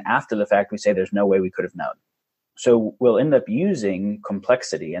 And then after the fact, we say there's no way we could have known. So we'll end up using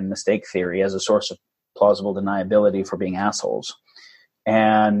complexity and mistake theory as a source of plausible deniability for being assholes.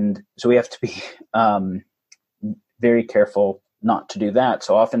 And so we have to be very careful not to do that.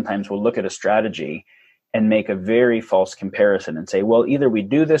 So oftentimes we'll look at a strategy and make a very false comparison and say, well, either we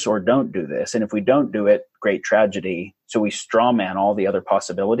do this or don't do this. And if we don't do it, great tragedy. So we straw man all the other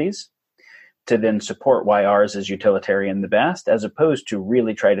possibilities to then support why ours is utilitarian the best, as opposed to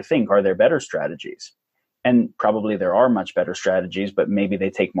really try to think, are there better strategies? And probably there are much better strategies, but maybe they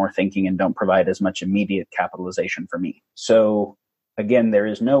take more thinking and don't provide as much immediate capitalization for me. So again, there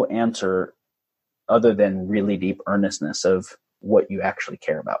is no answer other than really deep earnestness of what you actually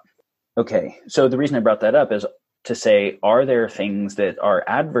care about. Okay, so the reason I brought that up is to say, are there things that are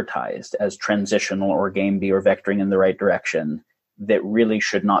advertised as transitional or gamey or vectoring in the right direction that really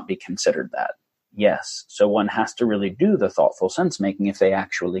should not be considered that? Yes. So one has to really do the thoughtful sense making if they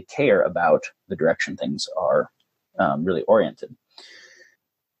actually care about the direction things are really oriented.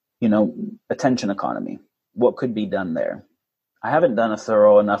 Attention economy. What could be done there? I haven't done a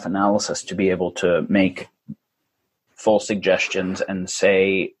thorough enough analysis to be able to make full suggestions and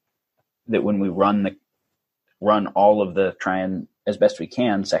say that when we run all of the try and as best we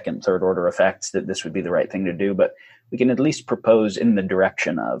can second, third order effects, that this would be the right thing to do, but we can at least propose in the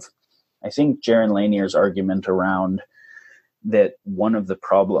direction of. I think Jaron Lanier's argument around that one of the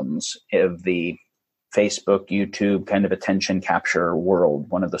problems of the Facebook, YouTube kind of attention capture world,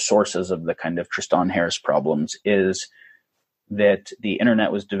 one of the sources of the kind of Tristan Harris problems is that the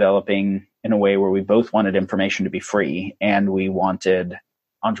internet was developing in a way where we both wanted information to be free and we wanted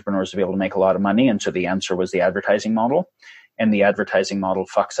entrepreneurs to be able to make a lot of money. And so the answer was the advertising model. And the advertising model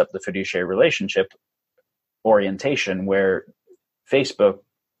fucks up the fiduciary relationship orientation, where Facebook,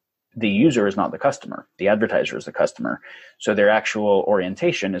 the user is not the customer, the advertiser is the customer. So their actual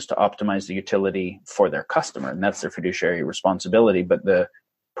orientation is to optimize the utility for their customer, and that's their fiduciary responsibility. But the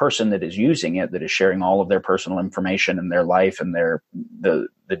person that is using it, that is sharing all of their personal information and their life and the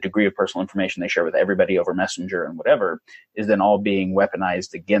degree of personal information they share with everybody over Messenger and whatever, is then all being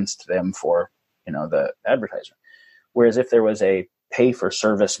weaponized against them for, the advertiser. Whereas if there was a pay for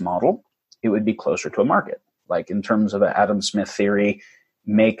service model, it would be closer to a market. Like in terms of an Adam Smith theory,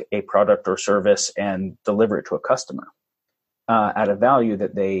 make a product or service and deliver it to a customer at a value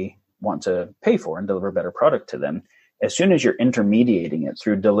that they want to pay for and deliver a better product to them. As soon as you're intermediating it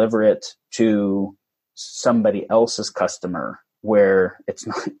through deliver it to somebody else's customer where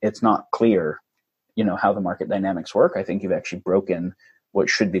it's not clear, how the market dynamics work, I think you've actually broken what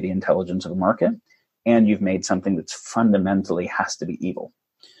should be the intelligence of a market, and you've made something that's fundamentally has to be evil.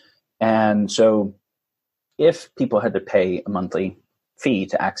 And so if people had to pay a monthly fee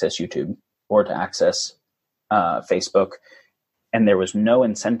to access YouTube or to access Facebook, and there was no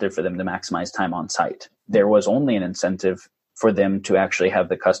incentive for them to maximize time on site, there was only an incentive for them to actually have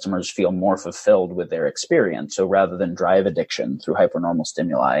the customers feel more fulfilled with their experience. So rather than drive addiction through hypernormal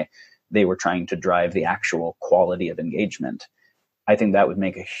stimuli, they were trying to drive the actual quality of engagement. I think that would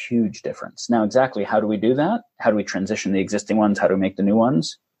make a huge difference. Now, exactly how do we do that? How do we transition the existing ones? How do we make the new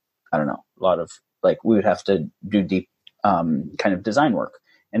ones? I don't know. A lot of, we would have to do deep kind of design work.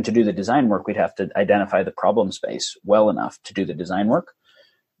 And to do the design work, we'd have to identify the problem space well enough to do the design work.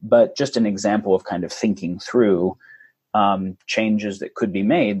 But just an example of kind of thinking through changes that could be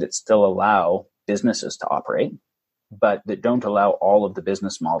made that still allow businesses to operate, but that don't allow all of the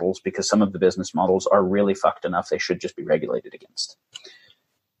business models, because some of the business models are really fucked enough they should just be regulated against.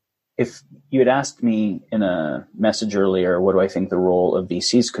 If you had asked me in a message earlier, what do I think the role of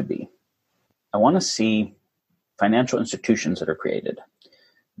VCs could be? I want to see financial institutions that are created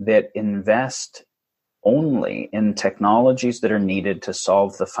that invest only in technologies that are needed to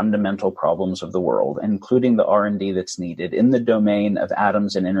solve the fundamental problems of the world, including the R&D that's needed in the domain of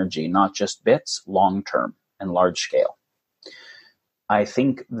atoms and energy, not just bits, long-term and large scale. I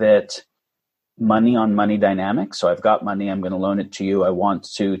think that money on money dynamics. So I've got money, I'm going to loan it to you. I want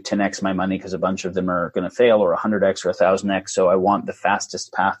to 10x my money because a bunch of them are going to fail, or 100x or 1000x. So I want the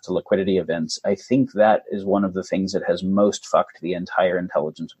fastest path to liquidity events. I think that is one of the things that has most fucked the entire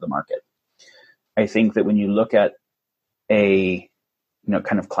intelligence of the market. I think that when you look at a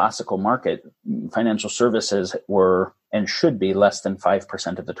kind of classical market, financial services were and should be less than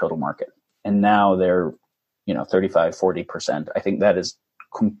 5% of the total market. And now they're 35, 40%. I think that is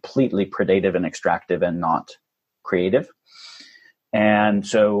completely predative and extractive and not creative. And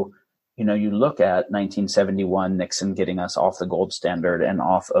so, you look at 1971, Nixon getting us off the gold standard and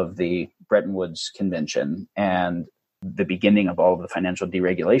off of the Bretton Woods Convention and the beginning of all of the financial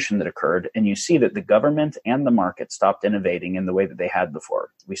deregulation that occurred. And you see that the government and the market stopped innovating in the way that they had before.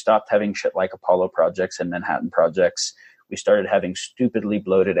 We stopped having shit like Apollo projects and Manhattan projects. We started having stupidly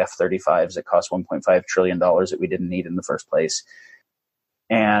bloated F-35s that cost $1.5 trillion that we didn't need in the first place.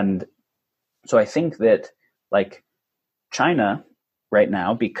 And so I think that China right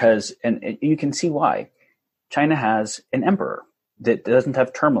now, because, and you can see why, China has an emperor that doesn't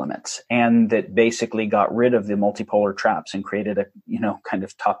have term limits and that basically got rid of the multipolar traps and created a, kind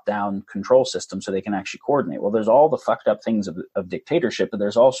of top-down control system so they can actually coordinate. Well, there's all the fucked up things of dictatorship, but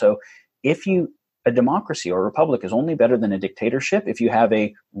there's also, a democracy or a republic is only better than a dictatorship if you have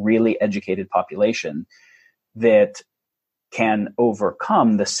a really educated population that can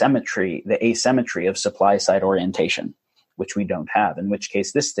overcome the asymmetry of supply side orientation, which we don't have, in which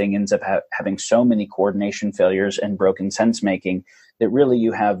case this thing ends up having so many coordination failures and broken sense making that really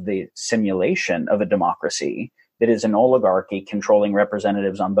you have the simulation of a democracy that is an oligarchy controlling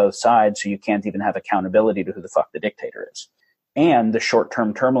representatives on both sides, so you can't even have accountability to who the fuck the dictator is. And the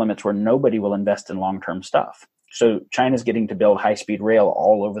short-term term limits where nobody will invest in long-term stuff. So China's getting to build high-speed rail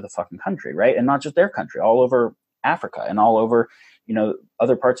all over the fucking country, right? And not just their country, all over Africa and all over,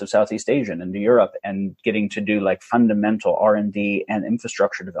 other parts of Southeast Asia and into Europe, and getting to do fundamental R&D and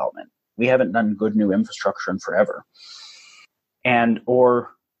infrastructure development. We haven't done good new infrastructure in forever.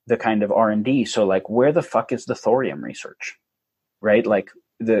 Or the kind of R&D. So where the fuck is the thorium research, right?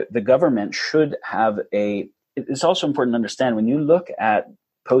 The government should have it's also important to understand when you look at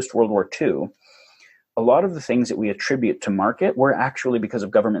post-World War II, a lot of the things that we attribute to market were actually because of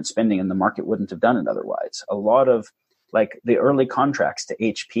government spending, and the market wouldn't have done it otherwise. A lot of the early contracts to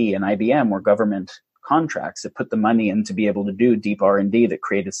HP and IBM were government contracts that put the money in to be able to do deep R&D that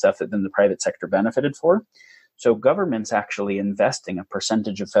created stuff that then the private sector benefited for. So government's actually investing a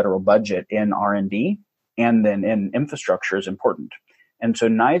percentage of federal budget in R&D and then in infrastructure is important. And so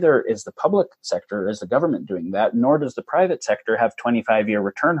neither is the public sector, is the government doing that, nor does the private sector have 25-year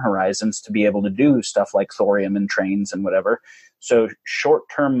return horizons to be able to do stuff like thorium and trains and whatever. So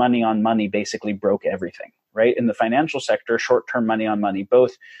short-term money on money basically broke everything, right? In the financial sector, short-term money on money,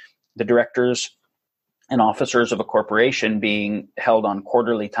 both the directors and officers of a corporation being held on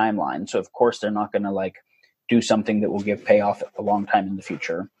quarterly timelines. So of course, they're not going to do something that will give payoff a long time in the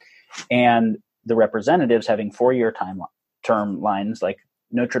future. And the representatives having 4-year term lines, like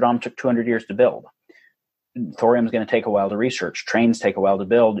Notre Dame took 200 years to build. Thorium is going to take a while to research. Trains take a while to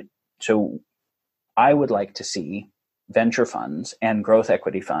build. So I would like to see venture funds and growth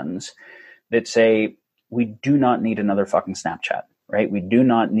equity funds that say, we do not need another fucking Snapchat, right? We do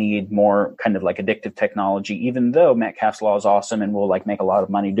not need more kind of addictive technology, even though Metcalfe's law is awesome and we'll make a lot of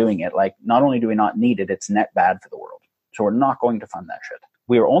money doing it. Not only do we not need it, it's net bad for the world. So we're not going to fund that shit.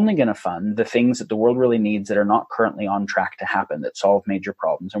 We are only going to fund the things that the world really needs that are not currently on track to happen, that solve major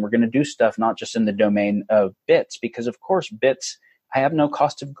problems. And we're going to do stuff not just in the domain of bits, because of course bits, I have no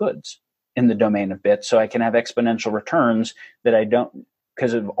cost of goods in the domain of bits. So I can have exponential returns that I don't,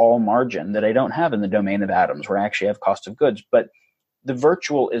 because of all margin, that I don't have in the domain of atoms, where I actually have cost of goods. But the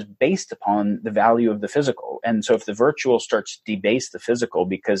virtual is based upon the value of the physical. And so if the virtual starts to debase the physical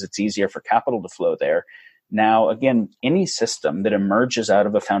because it's easier for capital to flow there, now, again, any system that emerges out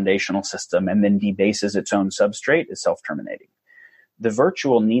of a foundational system and then debases its own substrate is self-terminating. The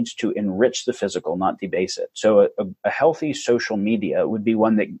virtual needs to enrich the physical, not debase it. So a healthy social media would be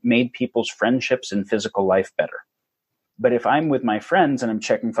one that made people's friendships and physical life better. But if I'm with my friends and I'm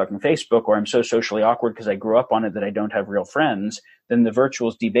checking fucking Facebook, or I'm so socially awkward because I grew up on it that I don't have real friends, then the virtual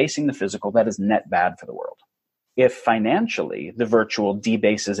is debasing the physical. That is net bad for the world. If financially the virtual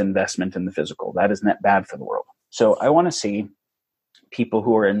debases investment in the physical, that is net bad for the world. So I want to see people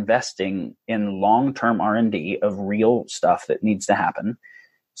who are investing in long-term R&D of real stuff that needs to happen,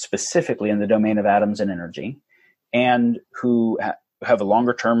 specifically in the domain of atoms and energy, and who have a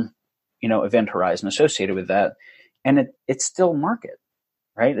longer-term, event horizon associated with that. And it's still market,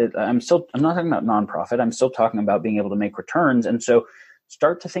 right? I'm not talking about nonprofit. I'm still talking about being able to make returns. And so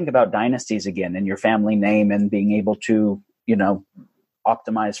start to think about dynasties again and your family name and being able to,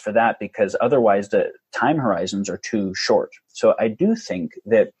 optimize for that, because otherwise the time horizons are too short. So I do think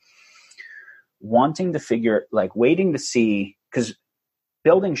that waiting to see, because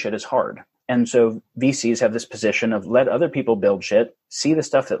building shit is hard. And so VCs have this position of let other people build shit, see the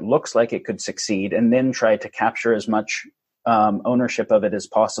stuff that looks like it could succeed, and then try to capture as much ownership of it as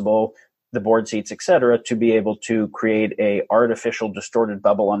possible, the board seats, et cetera, to be able to create a artificial distorted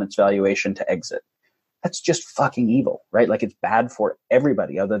bubble on its valuation to exit. That's just fucking evil, right? Like, it's bad for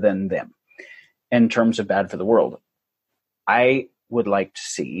everybody other than them in terms of bad for the world. I would like to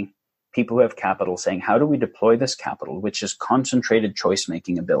see people who have capital saying, how do we deploy this capital, which is concentrated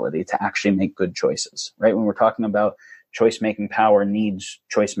choice-making ability, to actually make good choices, right? When we're talking about choice-making power needs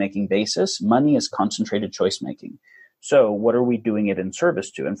choice-making basis, money is concentrated choice-making. So what are we doing it in service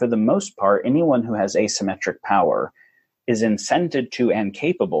to? And for the most part, anyone who has asymmetric power is incented to and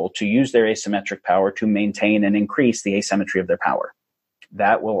capable to use their asymmetric power to maintain and increase the asymmetry of their power.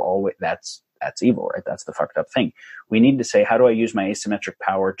 That will always, that's evil, right? That's the fucked up thing. We need to say, how do I use my asymmetric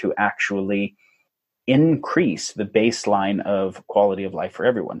power to actually increase the baseline of quality of life for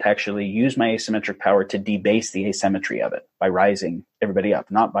everyone, to actually use my asymmetric power to debase the asymmetry of it by rising everybody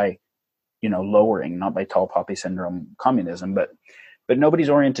up, not by, lowering, not by tall poppy syndrome communism, but nobody's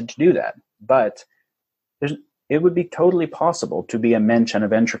oriented to do that. But it would be totally possible to be a mensch and a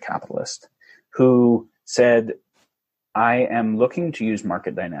venture capitalist who said, I am looking to use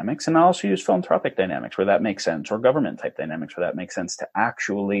market dynamics, and I also use philanthropic dynamics where that makes sense, or government type dynamics where that makes sense, to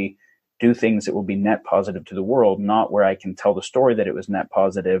actually do things that will be net positive to the world, not where I can tell the story that it was net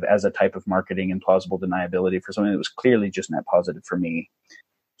positive as a type of marketing and plausible deniability for something that was clearly just net positive for me.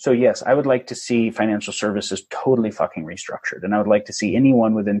 So yes, I would like to see financial services totally fucking restructured. And I would like to see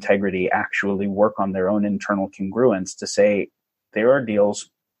anyone with integrity actually work on their own internal congruence to say, there are deals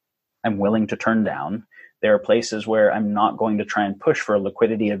I'm willing to turn down. There are places where I'm not going to try and push for a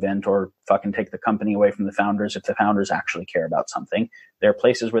liquidity event or fucking take the company away from the founders if the founders actually care about something. There are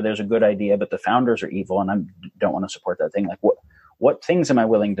places where there's a good idea, but the founders are evil and I don't want to support that thing. Like, what things am I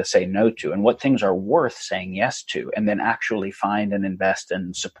willing to say no to, and what things are worth saying yes to, and then actually find and invest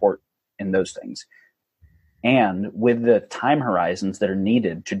and support in those things. And with the time horizons that are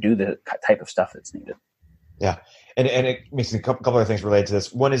needed to do the type of stuff that's needed. Yeah. And it makes a couple of things related to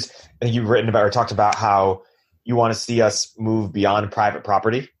this. One is, I think you've written about or talked about how you want to see us move beyond private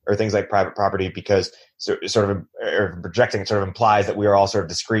property or things like private property, because sort of projecting sort of implies that we are all sort of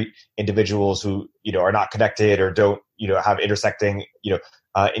discrete individuals who, are not connected or don't, have intersecting,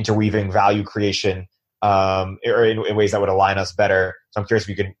 interweaving value creation, or in ways that would align us better. So I'm curious if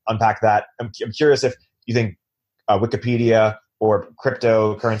you can unpack that. I'm curious if you think Wikipedia or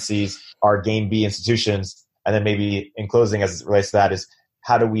cryptocurrencies are game B institutions. And then maybe in closing, as it relates to that, is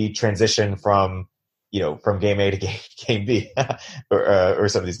how do we transition from game A to game B or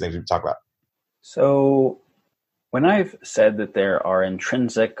some of these things we've talked about? So when I've said that there are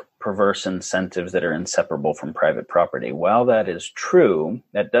intrinsic perverse incentives that are inseparable from private property, while that is true,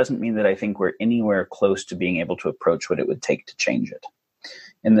 that doesn't mean that I think we're anywhere close to being able to approach what it would take to change it.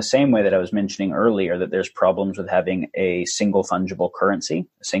 In the same way that I was mentioning earlier that there's problems with having a single fungible currency,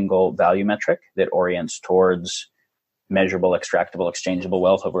 a single value metric that orients towards measurable, extractable, exchangeable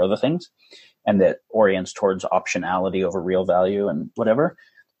wealth over other things, and that orients towards optionality over real value and whatever.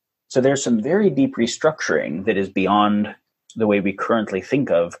 So there's some very deep restructuring that is beyond the way we currently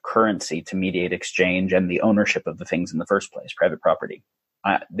think of currency to mediate exchange and the ownership of the things in the first place, private property.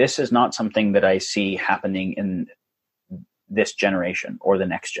 This is not something that I see happening in this generation or the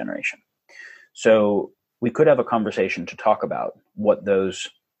next generation. So we could have a conversation to talk about what those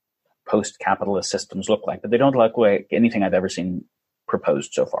post-capitalist systems look like, but they don't look like anything I've ever seen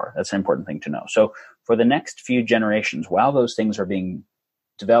proposed so far. That's an important thing to know. So for the next few generations, while those things are being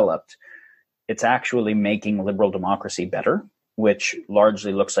developed, it's actually making liberal democracy better, which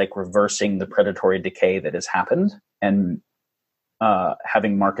largely looks like reversing the predatory decay that has happened and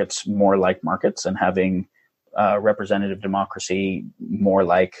having markets more like markets and having representative democracy more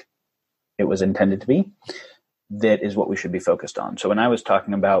like it was intended to be. That is what we should be focused on. So when I was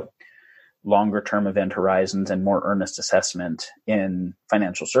talking about longer term event horizons and more earnest assessment in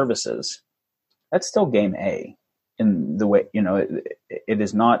financial services, that's still game A in the way, it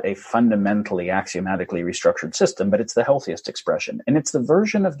is not a fundamentally axiomatically restructured system, but it's the healthiest expression. And it's the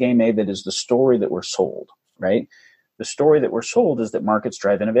version of game A that is the story that we're sold, right? The story that we're sold is that markets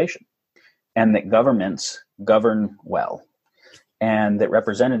drive innovation and that governments govern well, and that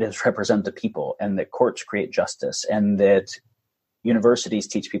representatives represent the people, and that courts create justice, and that universities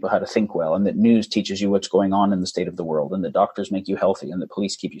teach people how to think well, and that news teaches you what's going on in the state of the world, and that doctors make you healthy, and that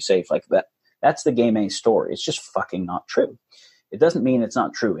police keep you safe. Like that. That's the Game A story. It's just fucking not true. It doesn't mean it's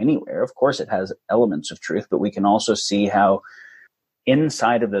not true anywhere. Of course, it has elements of truth, but we can also see how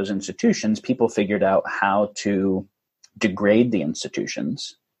inside of those institutions, people figured out how to degrade the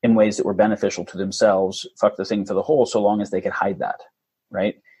institutions in ways that were beneficial to themselves, fuck the thing for the whole, so long as they could hide that,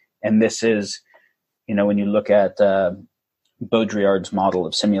 right? And this is, when you look at Baudrillard's model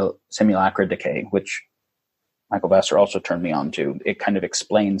of simulacra decay, which Michael Vassar also turned me on to, it kind of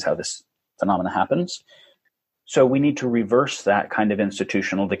explains how this phenomena happens. So we need to reverse that kind of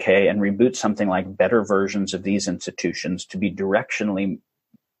institutional decay and reboot something like better versions of these institutions to be directionally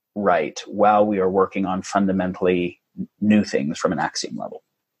right while we are working on fundamentally new things from an axiom level.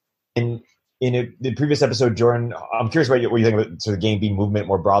 In the previous episode, Jordan, I'm curious about what you think about the Game B movement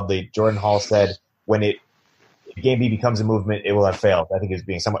more broadly. Jordan Hall said when Game B becomes a movement, it will have failed. I think he was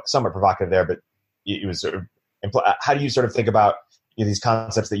being somewhat provocative there, but it was sort of how do you sort of think about these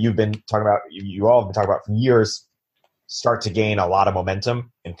concepts that you've been talking about, you all have been talking about for years, start to gain a lot of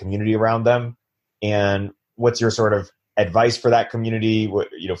momentum and community around them? And what's your sort of advice for that community? What,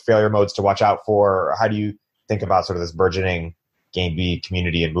 failure modes to watch out for? Or how do you think about sort of this burgeoning Game B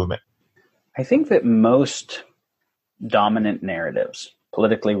community and movement? I think that most dominant narratives,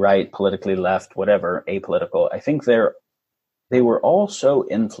 politically right, politically left, whatever, apolitical, I think they were also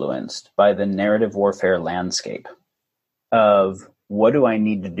influenced by the narrative warfare landscape of what do I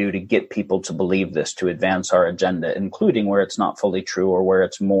need to do to get people to believe this, to advance our agenda, including where it's not fully true or where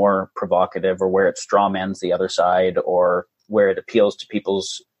it's more provocative or where it strawmans the other side or where it appeals to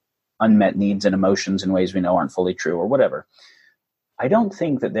people's unmet needs and emotions in ways we know aren't fully true or whatever. I don't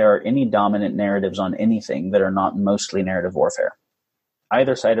think that there are any dominant narratives on anything that are not mostly narrative warfare.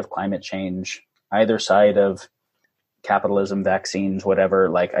 Either side of climate change, either side of capitalism, vaccines, whatever,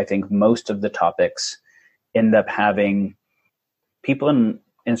 like I think most of the topics end up having people in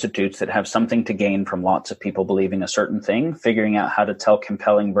institutes that have something to gain from lots of people believing a certain thing, figuring out how to tell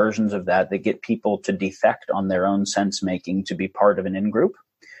compelling versions of that get people to defect on their own sense making to be part of an in-group,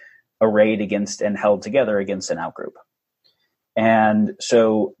 arrayed against and held together against an out-group. And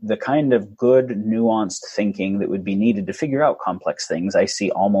so the kind of good, nuanced thinking that would be needed to figure out complex things, I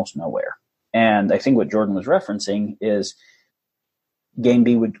see almost nowhere. And I think what Jordan was referencing is Game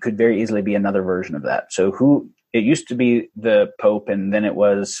B could very easily be another version of that. So it used to be the Pope, and then it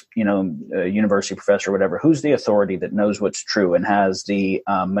was, a university professor or whatever. Who's the authority that knows what's true and has the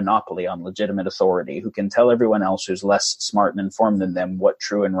monopoly on legitimate authority, who can tell everyone else who's less smart and informed than them what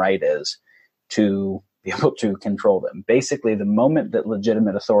true and right is to be able to control them? Basically, the moment that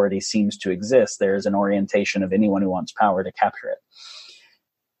legitimate authority seems to exist, there is an orientation of anyone who wants power to capture it.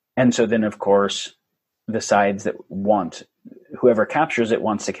 And so then, of course, the sides that whoever captures it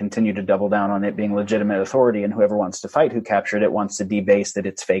wants to continue to double down on it being legitimate authority, and whoever wants to fight who captured it wants to debase that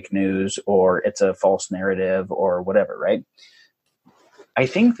it's fake news or it's a false narrative or whatever, right? I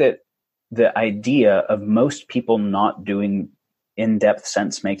think that the idea of most people not doing in-depth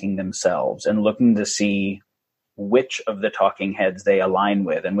sense-making themselves and looking to see which of the talking heads they align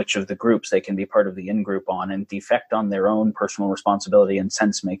with and which of the groups they can be part of the in-group on and defect on their own personal responsibility and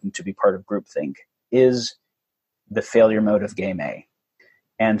sense-making to be part of groupthink is the failure mode of Game A.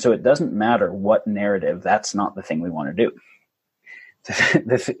 And so it doesn't matter what narrative, that's not the thing we want to do.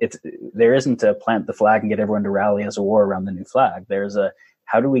 There isn't a plant the flag and get everyone to rally as a war around the new flag. There's a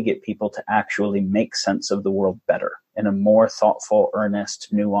how do we get people to actually make sense of the world better in a more thoughtful, earnest,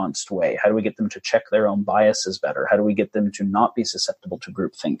 nuanced way? How do we get them to check their own biases better? How do we get them to not be susceptible to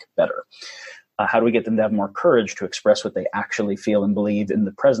groupthink better? How do we get them to have more courage to express what they actually feel and believe in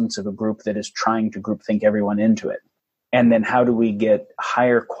the presence of a group that is trying to groupthink everyone into it? And then how do we get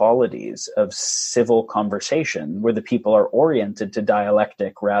higher qualities of civil conversation where the people are oriented to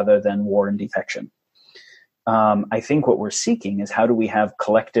dialectic rather than war and defection? I think what we're seeking is how do we have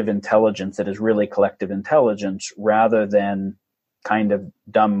collective intelligence that is really collective intelligence rather than kind of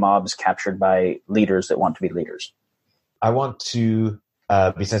dumb mobs captured by leaders that want to be leaders. I want to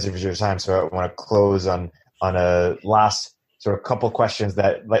be sensitive to your time, so I want to close on a last sort of couple questions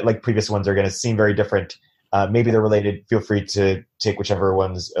that, like previous ones, are going to seem very different. Maybe they're related. Feel free to take whichever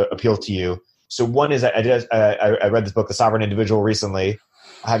ones appeal to you. So one is I read this book, The Sovereign Individual, recently.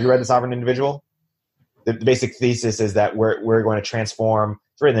 Have you read The Sovereign Individual? The basic thesis is that we're going to transform.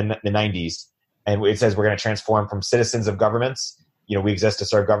 It's written in the 90s, and it says we're going to transform from citizens of governments. We exist to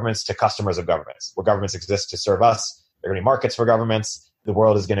serve governments, to customers of governments. Where governments exist to serve us, there are going to be markets for governments. The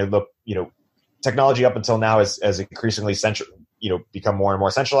world is going to look. Technology up until now has increasingly become more and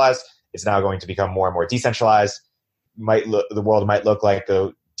more centralized. It's now going to become more and more decentralized. the world might look like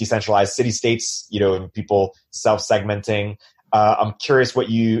the decentralized city states, and people self-segmenting. I'm curious what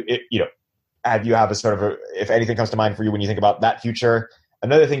have a sort of if anything comes to mind for you when you think about that future.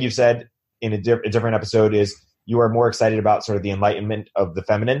 Another thing you've said in a different episode is you are more excited about sort of the enlightenment of the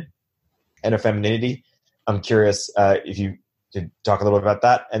feminine and of femininity. I'm curious if you could talk a little bit about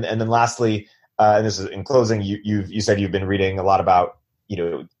that. And then lastly, and this is in closing, you said you've been reading a lot about,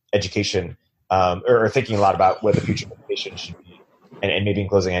 education, or thinking a lot about what the future of education should be. And maybe in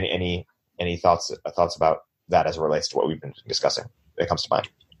closing, any thoughts about that as it relates to what we've been discussing that comes to mind?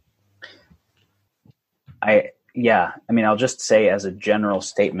 I'll just say as a general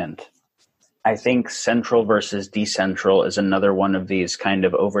statement, I think central versus decentral is another one of these kind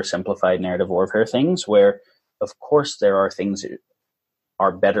of oversimplified narrative warfare things where, of course, there are things that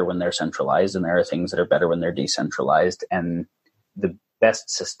are better when they're centralized and there are things that are better when they're decentralized. And the best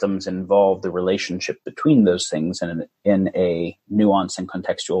systems involve the relationship between those things in a nuanced and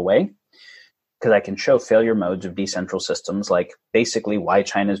contextual way. Because I can show failure modes of decentral systems, like basically why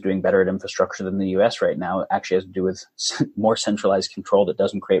China is doing better at infrastructure than the US right now actually has to do with more centralized control that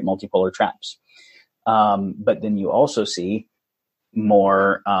doesn't create multipolar traps. But then you also see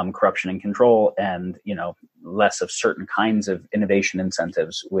more corruption and control and, less of certain kinds of innovation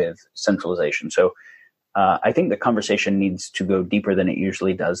incentives with centralization. So I think the conversation needs to go deeper than it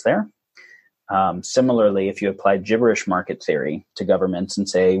usually does there. Similarly, if you apply gibberish market theory to governments and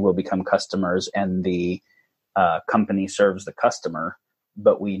say we'll become customers and the company serves the customer,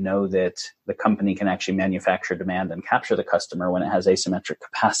 but we know that the company can actually manufacture demand and capture the customer when it has asymmetric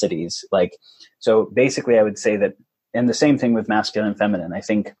capacities. So basically I would say that, and the same thing with masculine and feminine, I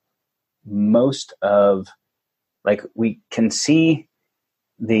think most of, we can see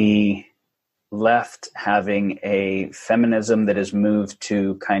the left having a feminism that has moved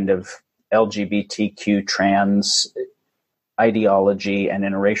to kind of LGBTQ trans ideology and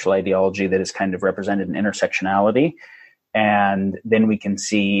interracial ideology that is kind of represented in intersectionality. And then we can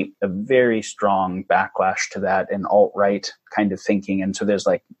see a very strong backlash to that in alt-right kind of thinking. And so there's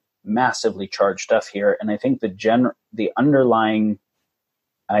massively charged stuff here. And I think the underlying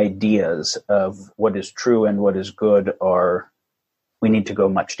ideas of what is true and what is good we need to go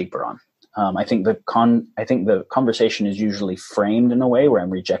much deeper on. I think the conversation is usually framed in a way where I'm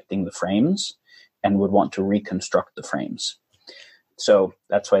rejecting the frames and would want to reconstruct the frames. So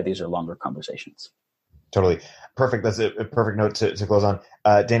that's why these are longer conversations. Totally. Perfect. That's a perfect note to close on.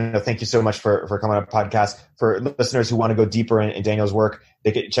 Daniel, thank you so much for coming on a podcast. For listeners who want to go deeper in Daniel's work,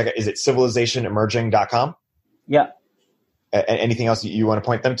 they can check out, is it civilizationemerging.com? Yeah. Anything else you want to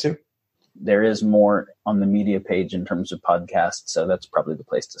point them to? There is more on the media page in terms of podcasts, so that's probably the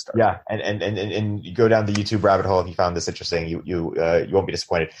place to start. Yeah, and you go down the YouTube rabbit hole if you found this interesting. You won't be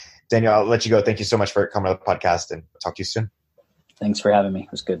disappointed. Daniel, I'll let you go. Thank you so much for coming on the podcast, and talk to you soon. Thanks for having me.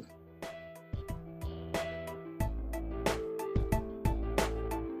 It was good.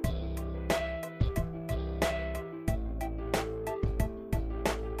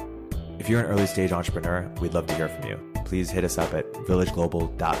 If you're an early stage entrepreneur, we'd love to hear from you. Please hit us up at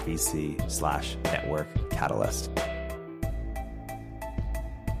villageglobal.vc/network catalyst.